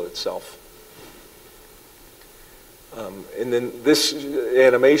ventricle itself. And then this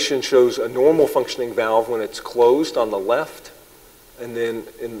animation shows a normal functioning valve when it's closed on the left. And then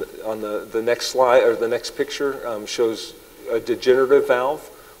on the next slide, or the next picture, shows a degenerative valve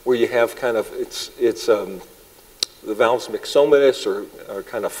where you have kind of, the valve's myxomatous or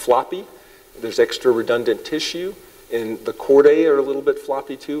kind of floppy. There's extra redundant tissue. And the chordae are a little bit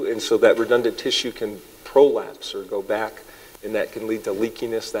floppy too, and so that redundant tissue can prolapse or go back, and that can lead to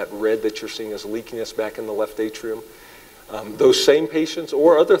leakiness. That red that you're seeing is leakiness back in the left atrium. Those same patients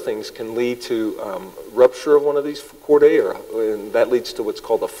or other things can lead to rupture of one of these chordae, and that leads to what's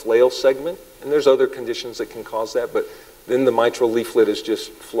called a flail segment. And there's other conditions that can cause that, but then the mitral leaflet is just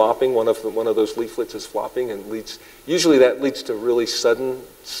flopping. One of those leaflets is flopping, and usually that leads to really sudden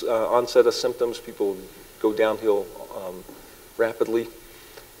onset of symptoms. People go downhill rapidly.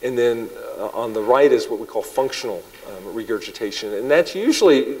 And then on the right is what we call functional regurgitation. And that's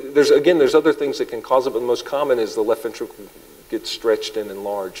usually, there's other things that can cause it, but the most common is the left ventricle gets stretched and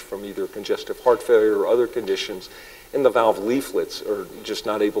enlarged from either congestive heart failure or other conditions, and the valve leaflets are just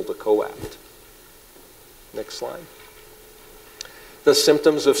not able to coapt. Next slide. The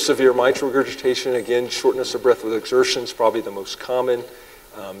symptoms of severe mitral regurgitation, again, shortness of breath with exertion is probably the most common.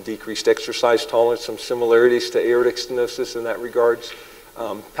 Decreased exercise tolerance, some similarities to aortic stenosis in that regards.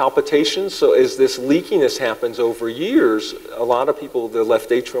 Palpitations, so as this leakiness happens over years, a lot of people, the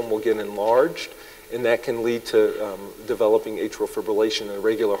left atrium will get enlarged, and that can lead to developing atrial fibrillation, an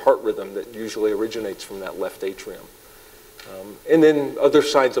irregular heart rhythm that usually originates from that left atrium. And then other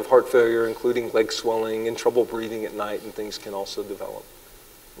signs of heart failure, including leg swelling and trouble breathing at night, and things can also develop.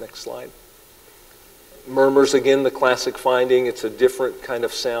 Next slide. Murmurs, again, the classic finding. It's a different kind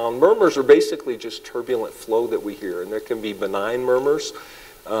of sound. Murmurs are basically just turbulent flow that we hear, and there can be benign murmurs,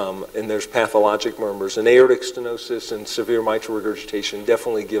 and there's pathologic murmurs. And aortic stenosis and severe mitral regurgitation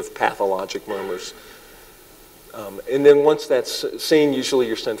definitely give pathologic murmurs. And then once that's seen, usually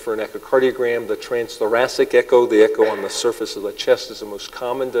you're sent for an echocardiogram. The transthoracic echo, the echo on the surface of the chest, is the most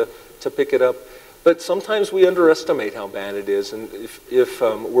common to pick it up. But sometimes we underestimate how bad it is, and if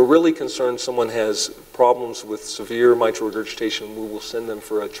we're really concerned someone has problems with severe mitral regurgitation, we will send them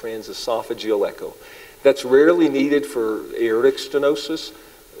for a transesophageal echo. That's rarely needed for aortic stenosis,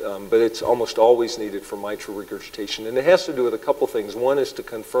 but it's almost always needed for mitral regurgitation. And it has to do with a couple things. One is to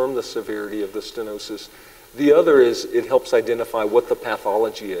confirm the severity of the stenosis. The other is it helps identify what the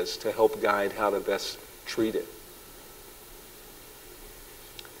pathology is to help guide how to best treat it.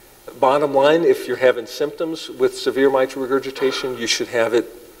 Bottom line, if you're having symptoms with severe mitral regurgitation, you should have it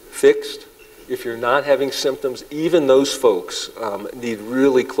fixed. If you're not having symptoms, even those folks need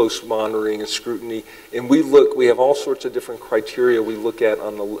really close monitoring and scrutiny. And we have all sorts of different criteria we look at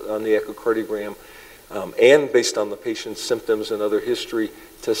on the echocardiogram and based on the patient's symptoms and other history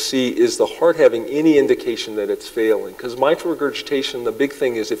to see, is the heart having any indication that it's failing? Because mitral regurgitation, the big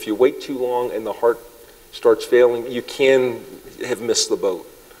thing is if you wait too long and the heart starts failing, you can have missed the boat.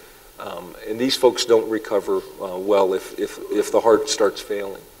 And these folks don't recover well if the heart starts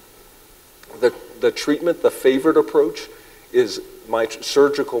failing. The treatment, the favorite approach, is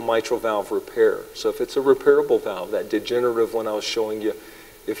surgical mitral valve repair. So if it's a repairable valve, that degenerative one I was showing you,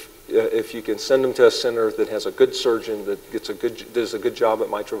 if you can send them to a center that has a good surgeon that does a good job at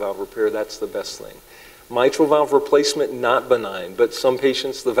mitral valve repair, that's the best thing. Mitral valve replacement, not benign, but some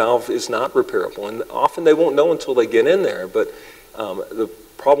patients the valve is not repairable, and often they won't know until they get in there. But the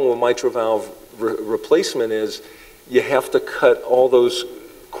problem with mitral valve replacement is you have to cut all those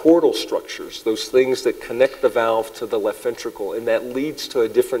chordal structures, those things that connect the valve to the left ventricle, and that leads to a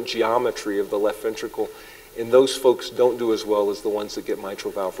different geometry of the left ventricle. And those folks don't do as well as the ones that get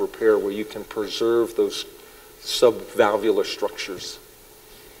mitral valve repair, where you can preserve those subvalvular structures.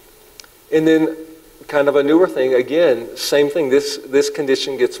 And then kind of a newer thing, again, same thing, this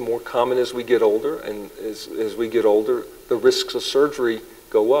condition gets more common as we get older, and as we get older, the risks of surgery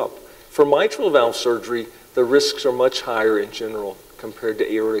go up. For mitral valve surgery, the risks are much higher in general compared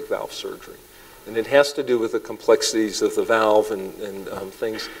to aortic valve surgery. And it has to do with the complexities of the valve and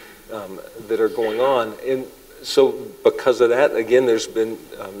things that are going on. And so because of that, again, there's been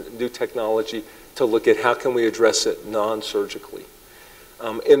new technology to look at how can we address it non-surgically.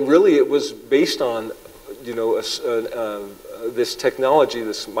 And really it was based on, this technology,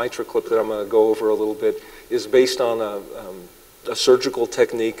 this MitraClip that I'm going to go over a little bit, is based on a surgical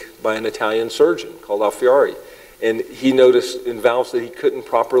technique by an Italian surgeon called Alfieri. And he noticed in valves that he couldn't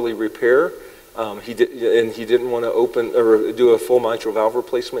properly repair, and he didn't want to open or do a full mitral valve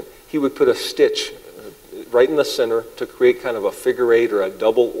replacement. He would put a stitch right in the center to create kind of a figure eight or a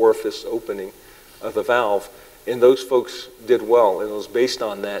double orifice opening of the valve. And those folks did well, and it was based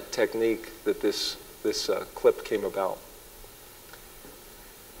on that technique that this clip came about.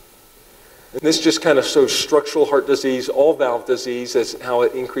 And this just kind of shows structural heart disease, all valve disease, as how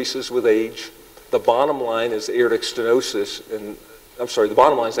it increases with age. The bottom line is aortic stenosis, and I'm sorry, the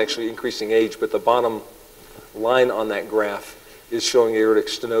bottom line is actually increasing age, but the bottom line on that graph is showing aortic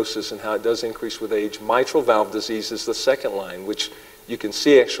stenosis and how it does increase with age. Mitral valve disease is the second line, which you can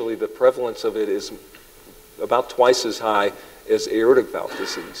see actually the prevalence of it is about twice as high as aortic valve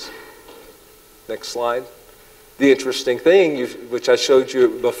disease. Next slide. The interesting thing, which I showed you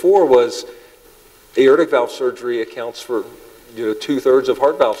before, was aortic valve surgery accounts for 2/3 of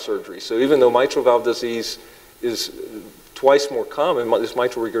heart valve surgery. So even though mitral valve disease is twice more common, this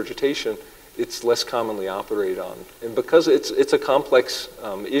mitral regurgitation, it's less commonly operated on. And because it's a complex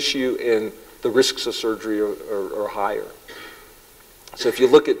issue, and the risks of surgery are higher. So if you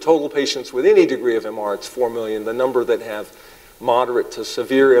look at total patients with any degree of MR, it's 4 million. The number that have moderate to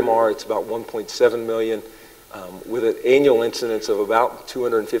severe MR, it's about 1.7 million, with an annual incidence of about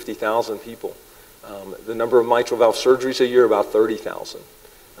 250,000 people. The number of mitral valve surgeries a year, about 30,000.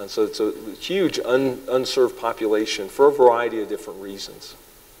 And so it's a huge unserved population for a variety of different reasons.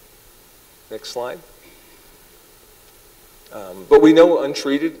 Next slide. But we know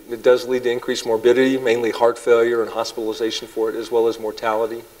untreated, it does lead to increased morbidity, mainly heart failure and hospitalization for it, as well as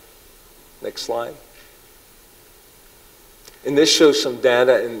mortality. Next slide. And this shows some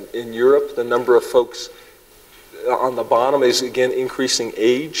data in Europe. The number of folks on the bottom is, again, increasing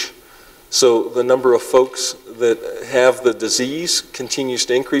age. So the number of folks that have the disease continues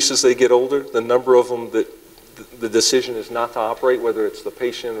to increase as they get older. The number of them that the decision is not to operate, whether it's the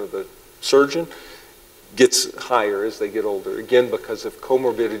patient or the surgeon, gets higher as they get older, again because of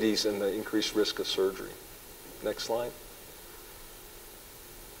comorbidities and the increased risk of surgery. Next slide.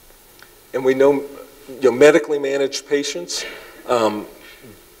 And we know, medically managed patients,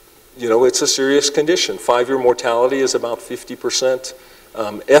 it's a serious condition. 5-year mortality is about 50%.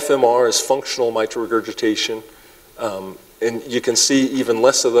 FMR is functional mitral regurgitation, and you can see even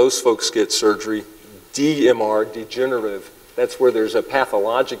less of those folks get surgery. DMR, degenerative, that's where there's a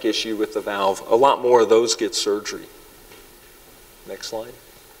pathologic issue with the valve. A lot more of those get surgery. Next slide.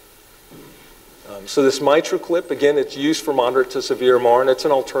 So this MitraClip, again, it's used for moderate to severe MR, and it's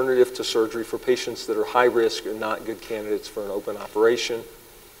an alternative to surgery for patients that are high risk and not good candidates for an open operation.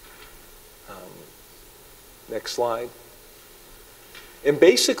 Next slide. And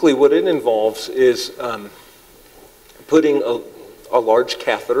basically what it involves is putting a large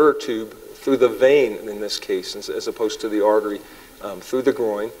catheter or tube through the vein, in this case, as opposed to the artery, through the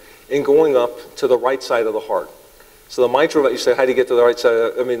groin, and going up to the right side of the heart. So the mitral valve, you say, how do you get to the right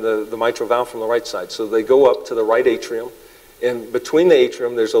side? The mitral valve from the right side. So they go up to the right atrium, and between the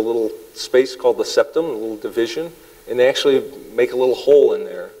atrium, there's a little space called the septum, a little division, and they actually make a little hole in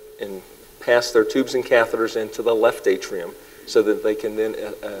there and pass their tubes and catheters into the left atrium so that they can then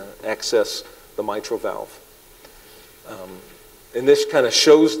access the mitral valve. And this kind of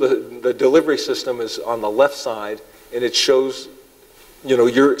shows the delivery system is on the left side, and it shows, you know,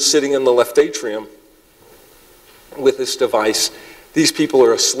 you're sitting in the left atrium with this device. These people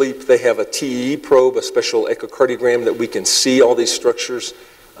are asleep. They have a TEE probe, a special echocardiogram that we can see all these structures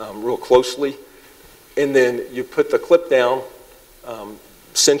real closely. And then you put the clip down,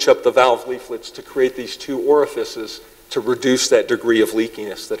 cinch up the valve leaflets to create these two orifices to reduce that degree of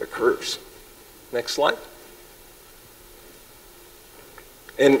leakiness that occurs. Next slide.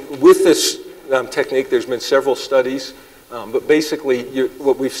 And with this technique, there's been several studies, but basically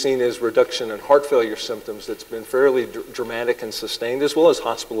what we've seen is reduction in heart failure symptoms that's been fairly dramatic and sustained, as well as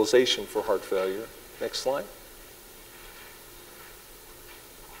hospitalization for heart failure. Next slide.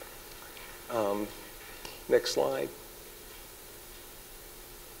 Next slide.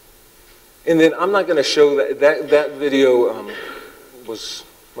 And then I'm not going to show that video was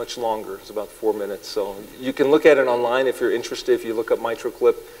much longer. It's about 4 minutes. So you can look at it online if you're interested. If you look up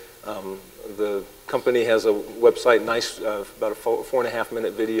MitraClip, the company has a website, nice, about a 4.5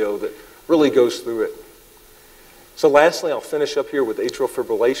 minute video that really goes through it. So lastly, I'll finish up here with atrial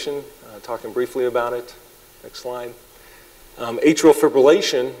fibrillation, talking briefly about it. Next slide. Atrial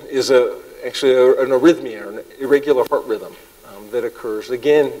fibrillation is actually an arrhythmia, an irregular heart rhythm that occurs.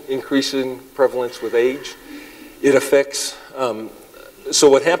 Again, increasing prevalence with age. It affects, so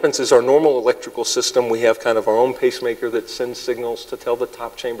what happens is our normal electrical system, we have kind of our own pacemaker that sends signals to tell the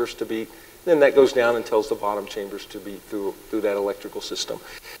top chambers to beat. Then that goes down and tells the bottom chambers to beat through that electrical system.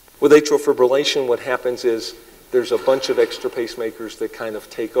 With atrial fibrillation, what happens is there's a bunch of extra pacemakers that kind of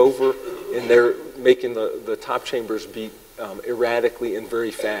take over, and they're making the top chambers beat erratically and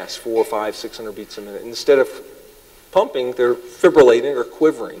very fast, 400, 500, 600 beats a minute. Instead of pumping, they're fibrillating or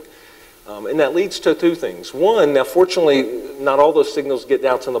quivering. And that leads to two things. One, now fortunately, not all those signals get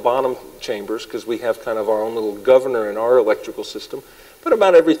down to the bottom chambers because we have kind of our own little governor in our electrical system. But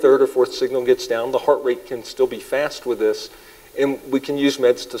about every third or fourth signal gets down. The heart rate can still be fast with this, and we can use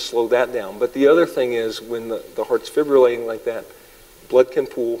meds to slow that down. But the other thing is when the heart's fibrillating like that, blood can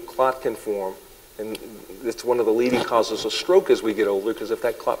pool, clot can form, and it's one of the leading causes of stroke as we get older, because if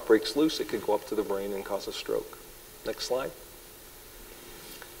that clot breaks loose, it could go up to the brain and cause a stroke. Next slide.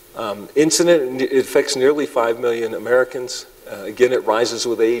 Incident, it affects nearly 5 million Americans. Again, it rises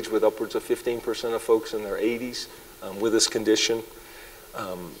with age, with upwards of 15% of folks in their 80s with this condition.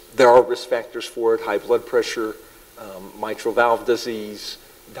 There are risk factors for it: high blood pressure, mitral valve disease,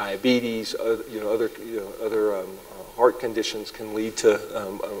 diabetes, other heart conditions can lead to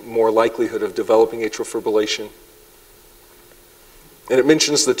more likelihood of developing atrial fibrillation. And it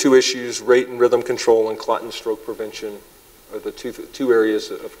mentions the two issues: rate and rhythm control and clot and stroke prevention are the two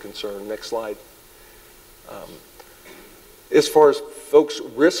areas of concern. Next slide. As far as folks'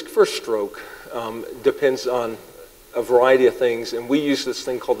 risk for stroke, depends on a variety of things, and we use this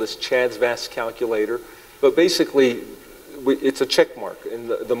thing called this Chad's VAS calculator, but basically it's a check mark, and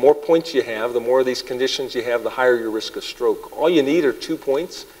the more points you have, the more of these conditions you have, the higher your risk of stroke. All you need are 2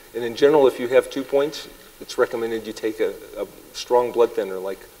 points, and in general, if you have 2 points, it's recommended you take a strong blood thinner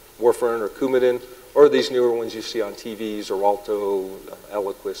like warfarin or Coumadin, or these newer ones you see on TVs, Xarelto,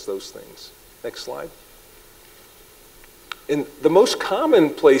 Eliquis, those things. Next slide. And the most common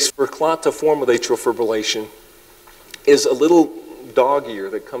place for clot to form with atrial fibrillation is a little dog ear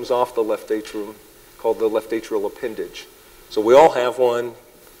that comes off the left atrium called the left atrial appendage. So we all have one.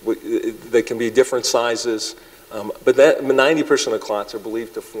 They can be different sizes, but 90% of clots are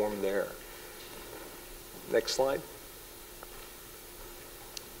believed to form there. Next slide.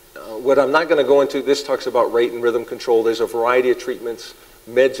 What I'm not going to go into, this talks about rate and rhythm control. There's a variety of treatments.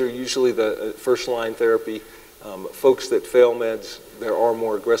 Meds are usually the first line therapy. Folks that fail meds, there are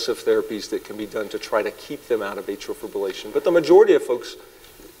more aggressive therapies that can be done to try to keep them out of atrial fibrillation. But the majority of folks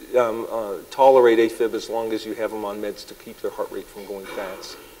tolerate AFib as long as you have them on meds to keep their heart rate from going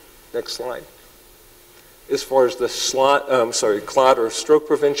fast. Next slide. As far as the clot or stroke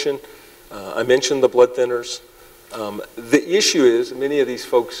prevention, I mentioned the blood thinners. The issue is many of these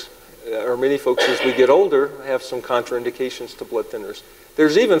folks, or many folks as we get older, have some contraindications to blood thinners.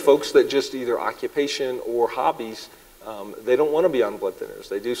 There's even folks that just either occupation or hobbies, they don't want to be on blood thinners.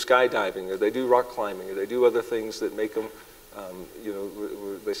 They do skydiving, or they do rock climbing, or they do other things that make them,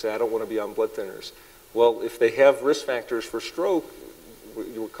 they say, I don't want to be on blood thinners. Well, if they have risk factors for stroke,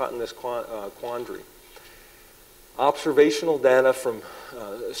 you're caught in this quandary. Observational data from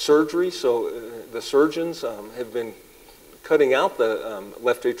surgery, so the surgeons have been cutting out the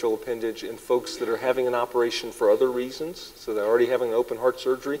left atrial appendage in folks that are having an operation for other reasons, so they're already having open heart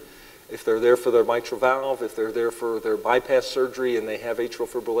surgery. If they're there for their mitral valve, if they're there for their bypass surgery and they have atrial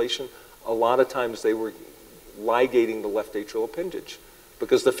fibrillation, a lot of times they were ligating the left atrial appendage,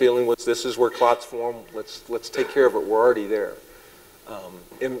 because the feeling was this is where clots form, let's take care of it, we're already there.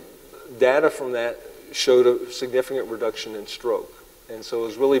 And data from that showed a significant reduction in stroke. And so it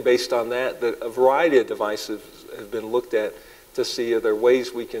was really based on that a variety of devices have been looked at to see are there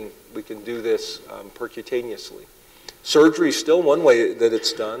ways we can do this percutaneously. Surgery is still one way that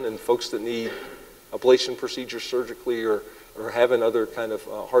it's done, and folks that need ablation procedures surgically or having other kind of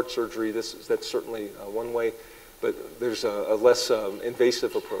heart surgery, that's certainly one way, but there's a less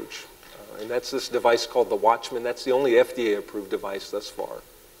invasive approach. And that's this device called the Watchman. That's the only FDA-approved device thus far.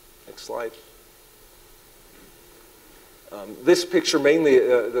 Next slide. This picture, mainly,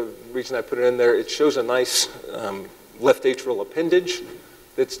 the reason I put it in there, it shows a nice left atrial appendage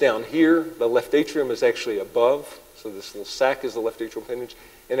that's down here. The left atrium is actually above, so this little sac is the left atrial appendage,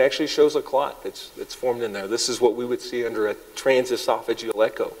 and it actually shows a clot that's formed in there. This is what we would see under a transesophageal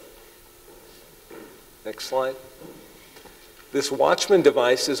echo. Next slide. This Watchman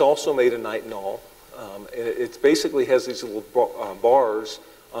device is also made of nitinol, and it basically has these little bars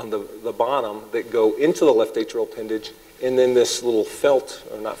on the bottom that go into the left atrial appendage, and then this little felt,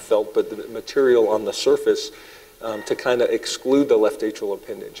 or not felt, but the material on the surface to kind of exclude the left atrial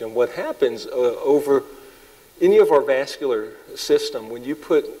appendage. And what happens over any of our vascular system, when you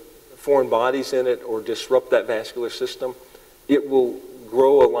put foreign bodies in it or disrupt that vascular system, it will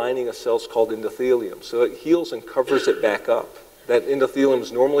grow a lining of cells called endothelium. So it heals and covers it back up. That endothelium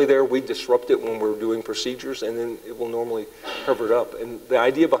is normally there. We disrupt it when we're doing procedures, and then it will normally cover it up. And the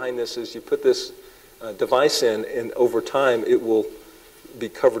idea behind this is you put this device in, and over time it will be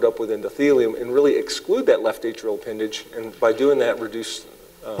covered up with endothelium and really exclude that left atrial appendage, and by doing that reduce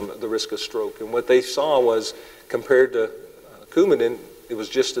the risk of stroke. And what they saw was, compared to Coumadin, it was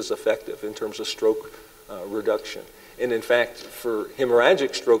just as effective in terms of stroke reduction. And in fact, for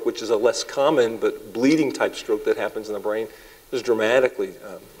hemorrhagic stroke, which is a less common but bleeding type stroke that happens in the brain, is dramatically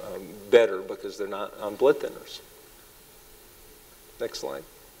better because they're not on blood thinners. Next slide.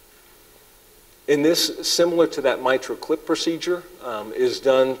 And this, similar to that mitral clip procedure, is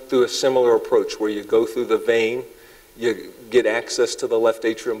done through a similar approach where you go through the vein, you get access to the left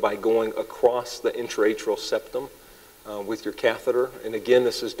atrium by going across the intraatrial septum with your catheter. And again,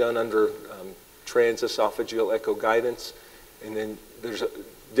 this is done under transesophageal echo guidance. And then there's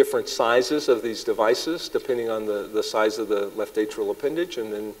different sizes of these devices depending on the size of the left atrial appendage.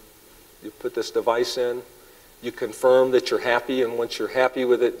 And then you put this device in, you confirm that you're happy, and once you're happy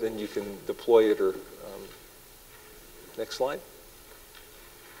with it, then you can deploy it. Or next slide.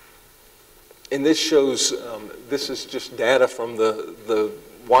 And this shows, this is just data from the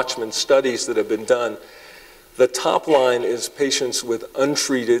Watchman studies that have been done. The top line is patients with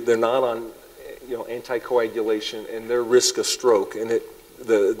untreated, they're not on anticoagulation, and their risk of stroke. And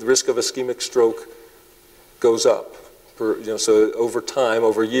the risk of ischemic stroke goes up. So over time,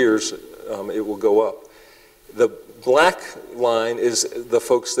 over years, it will go up. The black line is the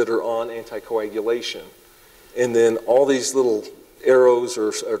folks that are on anticoagulation. And then all these little arrows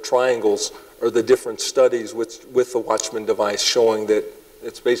or triangles are the different studies with the Watchman device showing that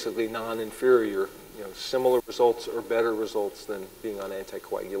it's basically non-inferior, similar results or better results than being on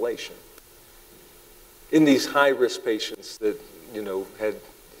anticoagulation. In these high-risk patients that, had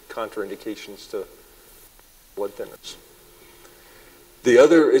contraindications to blood thinners. The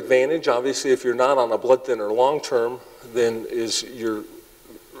other advantage, obviously, if you're not on a blood thinner long-term, then is your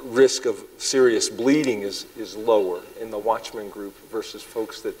risk of serious bleeding is lower in the Watchman group versus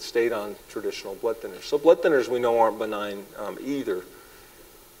folks that stayed on traditional blood thinners. So blood thinners we know aren't benign either.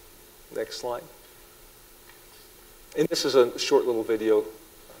 Next slide. And this is a short little video.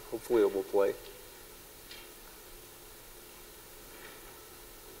 Hopefully it will play.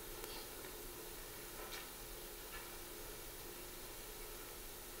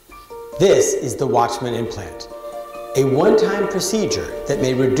 This is the Watchman implant, a one-time procedure that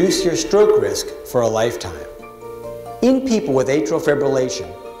may reduce your stroke risk for a lifetime. In people with atrial fibrillation,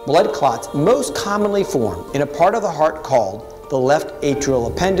 blood clots most commonly form in a part of the heart called the left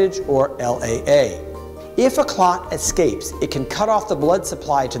atrial appendage, or LAA. If a clot escapes, it can cut off the blood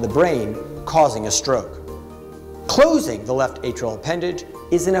supply to the brain, causing a stroke. Closing the left atrial appendage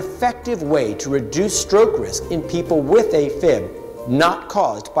is an effective way to reduce stroke risk in people with AFib not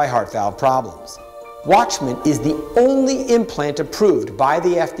caused by heart valve problems. Watchman is the only implant approved by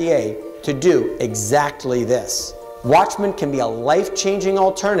the FDA to do exactly this. Watchman can be a life-changing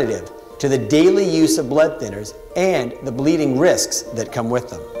alternative to the daily use of blood thinners and the bleeding risks that come with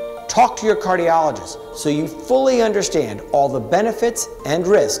them. Talk to your cardiologist so you fully understand all the benefits and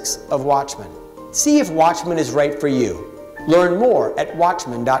risks of Watchman. See if Watchman is right for you. Learn more at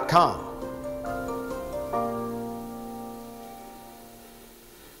watchman.com.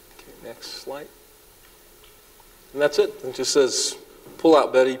 Next slide. And that's it. It just says, pull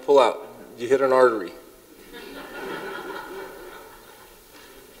out, Betty, pull out. You hit an artery.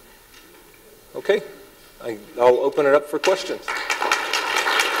 Okay, I'll open it up for questions.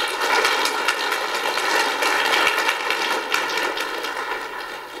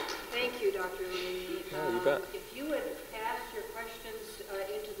 Thank you, Dr. Ellini. Yeah, you bet. If you would pass your questions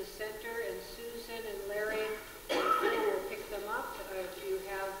into the center, and Susan and Larry will pick them up. If you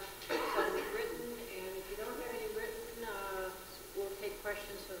have some written, and if you don't have any written, we'll take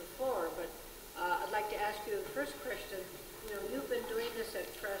questions from the floor. But I'd like to ask you the first question. You know, you've been doing this at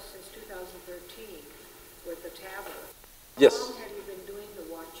Trust since 2013 with the TAVR. Yes. How long have you been doing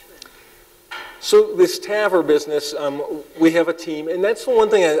the Watchman? So this TAVR business, we have a team, and that's the one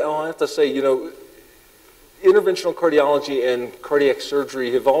thing I'll have to say, you know, interventional cardiology and cardiac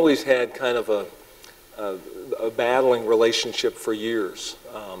surgery have always had kind of a battling relationship for years.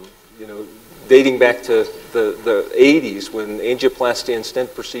 You know, dating back to the 80s when angioplasty and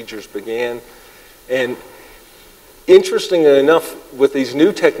stent procedures began. And interestingly enough, with these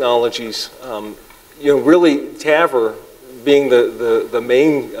new technologies, you know, really TAVR being the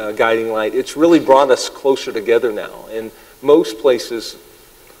main guiding light, it's really brought us closer together now. And most places,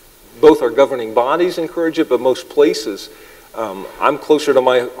 both our governing bodies encourage it, but most places, I'm closer to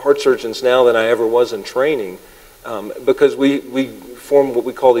my heart surgeons now than I ever was in training, because we form what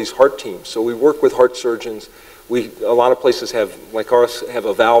we call these heart teams. So we work with heart surgeons. A lot of places have, like ours, have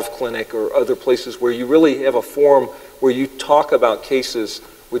a valve clinic, or other places where you really have a forum where you talk about cases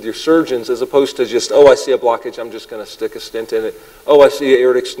with your surgeons, as opposed to just, oh, I see a blockage, I'm just going to stick a stent in it. Oh, I see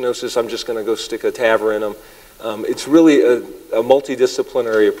aortic stenosis, I'm just going to go stick a TAVR in them. It's really a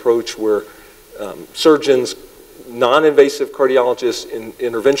multidisciplinary approach where surgeons, non-invasive cardiologists, and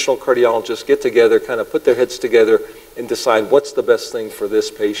interventional cardiologists get together, kind of put their heads together and decide what's the best thing for this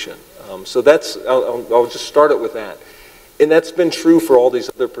patient. So that's, I'll just start it with that. And that's been true for all these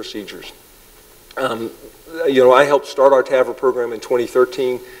other procedures. You know, I helped start our TAVR program in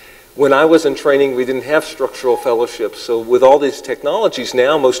 2013. When I was in training, we didn't have structural fellowships. So with all these technologies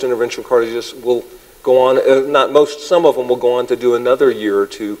now, most interventional cardiologists will go on, not most, some of them will go on to do another year or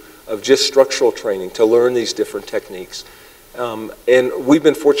two of just structural training to learn these different techniques. And we've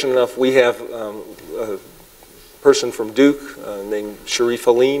been fortunate enough, we have a person from Duke named Sharif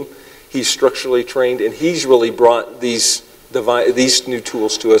Halim. He's structurally trained, and he's really brought these new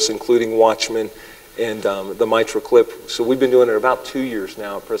tools to us, including Watchman and the mitral clip. So we've been doing it about 2 years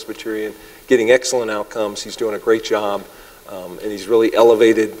now at Presbyterian, getting excellent outcomes. He's doing a great job, and he's really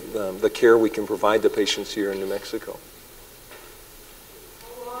elevated the care we can provide to patients here in New Mexico.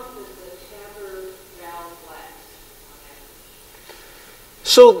 How long does the TAVR valve last on average?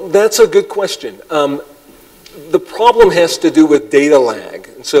 So that's a good question. The problem has to do with data lag.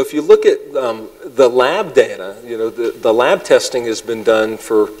 And so if you look at the lab data, you know, the lab testing has been done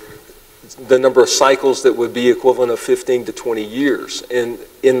for the number of cycles that would be equivalent of 15 to 20 years. And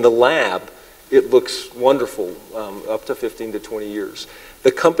in the lab, it looks wonderful, up to 15 to 20 years.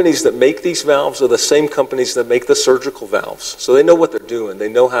 The companies that make these valves are the same companies that make the surgical valves. So they know what they're doing. They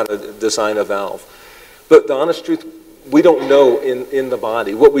know how to design a valve. But the honest truth, we don't know in the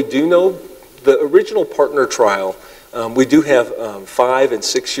body. What we do know, the original partner trial, we do have 5 and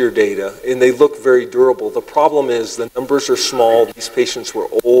 6 year data, and they look very durable. The problem is the numbers are small. These patients were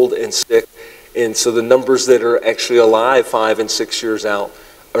old and sick, and so the numbers that are actually alive 5 and 6 years out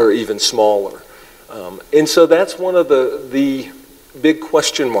are even smaller. And so that's one of the big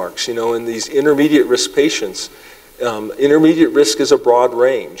question marks, you know, in these intermediate risk patients. Intermediate risk is a broad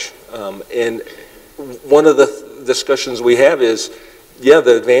range, and one of the discussions we have is, yeah,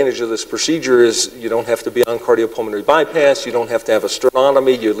 the advantage of this procedure is you don't have to be on cardiopulmonary bypass, you don't have to have a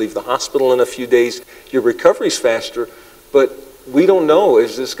sternotomy, you leave the hospital in a few days, your recovery's faster, but we don't know,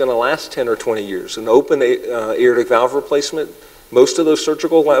 is this going to last 10 or 20 years? An open aortic valve replacement, most of those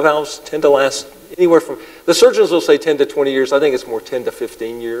surgical valves tend to last anywhere from, the surgeons will say 10 to 20 years, I think it's more 10 to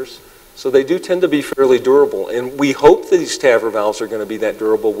 15 years. So they do tend to be fairly durable, and we hope that these TAVR valves are going to be that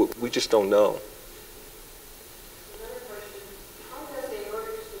durable, we just don't know.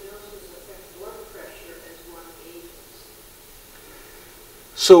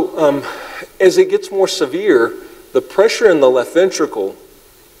 So as it gets more severe, the pressure in the left ventricle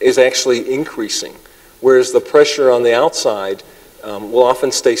is actually increasing, whereas the pressure on the outside will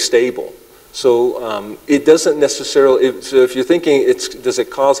often stay stable. So it doesn't necessarily, so if you're thinking, does it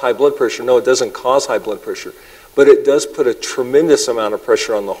cause high blood pressure? No, it doesn't cause high blood pressure, but it does put a tremendous amount of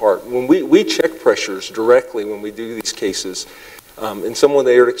pressure on the heart. When we check pressures directly when we do these cases, in someone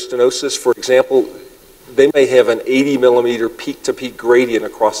with aortic stenosis, for example, they may have an 80 millimeter peak-to-peak gradient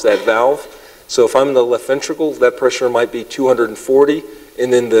across that valve. So if I'm in the left ventricle, that pressure might be 240,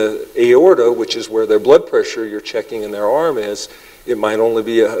 and then the aorta, which is where their blood pressure you're checking in their arm is, it might only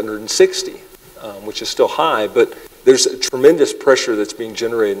be 160, which is still high, but there's a tremendous pressure that's being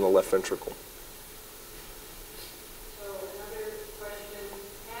generated in the left ventricle. So another question,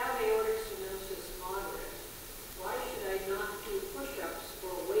 have aortic stenosis moderate. Why should I not do push-ups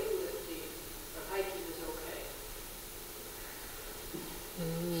or weightlifting, but hiking is okay?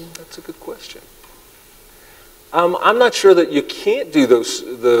 That's a good question. I'm not sure that you can't do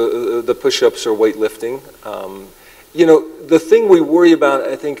the push-ups or weightlifting. You know, the thing we worry about,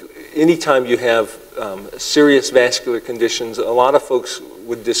 I think, anytime you have serious vascular conditions, a lot of folks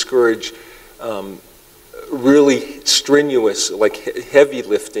would discourage really strenuous, like heavy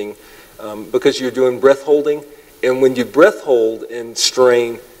lifting, because you're doing breath holding, and when you breath hold and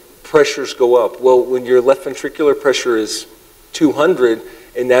strain, pressures go up. Well, when your left ventricular pressure is 200,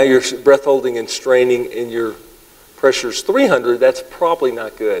 and now you're breath holding and straining, and your pressure's 300, that's probably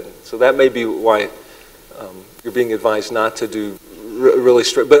not good. So that may be why you're being advised not to do really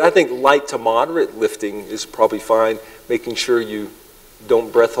straight. But I think light to moderate lifting is probably fine, making sure you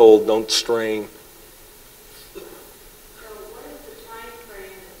don't breath hold, don't strain. So what is the time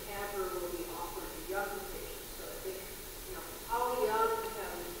frame that TAVR will be offered to younger patients? So I think, you know, how young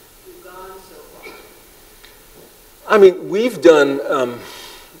have you gone so far? I mean, we've done,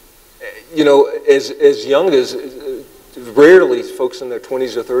 you know, as young as, rarely folks in their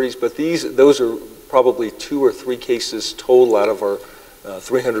 20s or 30s, but those are probably 2 or 3 cases total out of our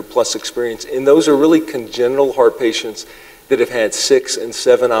 300 plus experience. And those are really congenital heart patients that have had 6 and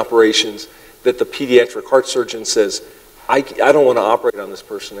 7 operations that the pediatric heart surgeon says, I don't want to operate on this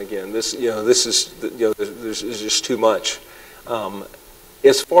person again. This is just too much.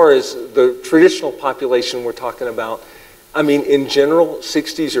 As far as the traditional population we're talking about, I mean, in general,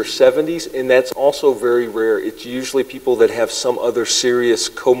 60s or 70s, and that's also very rare. It's usually people that have some other serious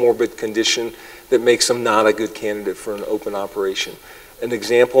comorbid condition that makes them not a good candidate for an open operation. An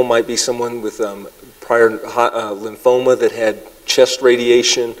example might be someone with prior lymphoma that had chest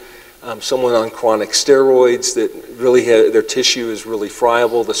radiation, someone on chronic steroids that really their tissue is really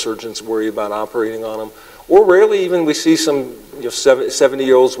friable. The surgeons worry about operating on them. Or rarely even we see some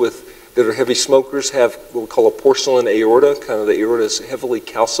 70-year-olds that are heavy smokers have what we call a porcelain aorta, kind of the aorta is heavily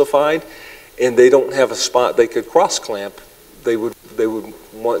calcified, and they don't have a spot they could cross clamp. They would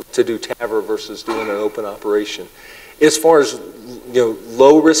want to do TAVR versus doing an open operation. As far as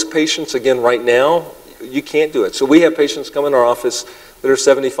low risk patients, again, right now you can't do it. So we have patients come in our office that are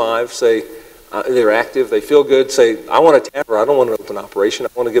 75, say they're active, they feel good, say I want a TAVR, I don't want an open operation, I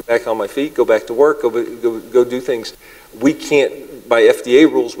want to get back on my feet, go back to work, go do things. We can't, by FDA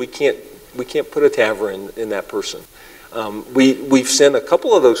rules, we can't put a TAVR in that person. We've sent a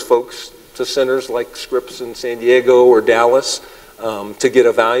couple of those folks to centers like Scripps in San Diego or Dallas to get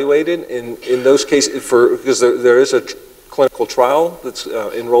evaluated. In those cases, because there is a clinical trial that's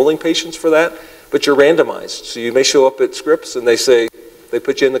enrolling patients for that, but you're randomized. So you may show up at Scripps and they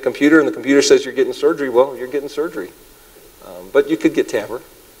put you in the computer and the computer says you're getting surgery. Well, you're getting surgery. But you could get TAVR.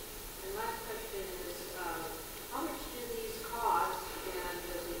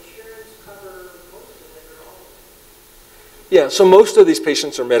 Yeah, so most of these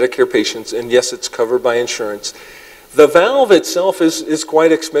patients are Medicare patients, and yes, it's covered by insurance. The valve itself is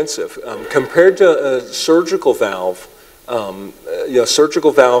quite expensive. Compared to a surgical valve,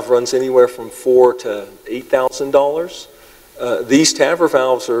 surgical valve runs anywhere from $4,000 to $8,000. These TAVR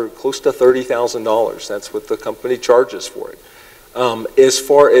valves are close to $30,000. That's what the company charges for it. As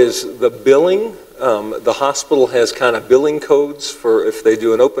far as the billing, the hospital has kind of billing codes for if they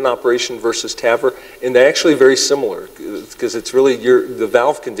do an open operation versus TAVR, and they're actually very similar because it's really the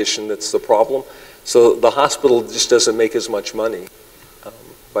valve condition that's the problem. So the hospital just doesn't make as much money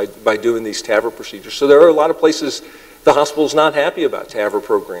by doing these TAVR procedures. So there are a lot of places the hospital's not happy about TAVR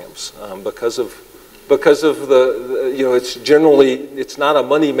programs because of it's not a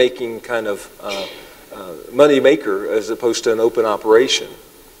money-making kind of money maker as opposed to an open operation.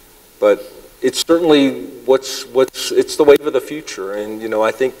 But it's certainly it's the wave of the future, and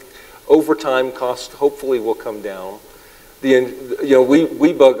I think over time cost hopefully will come down.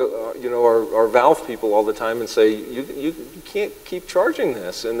 We bug our valve people all the time and say you can't keep charging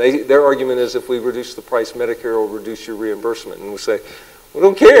this, and their argument is if we reduce the price, Medicare will reduce your reimbursement, and we say we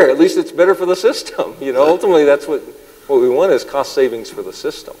don't care. At least it's better for the system. Ultimately that's what we want is cost savings for the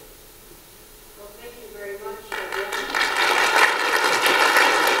system. Well, thank you very much.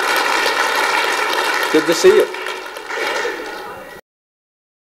 Good to see you.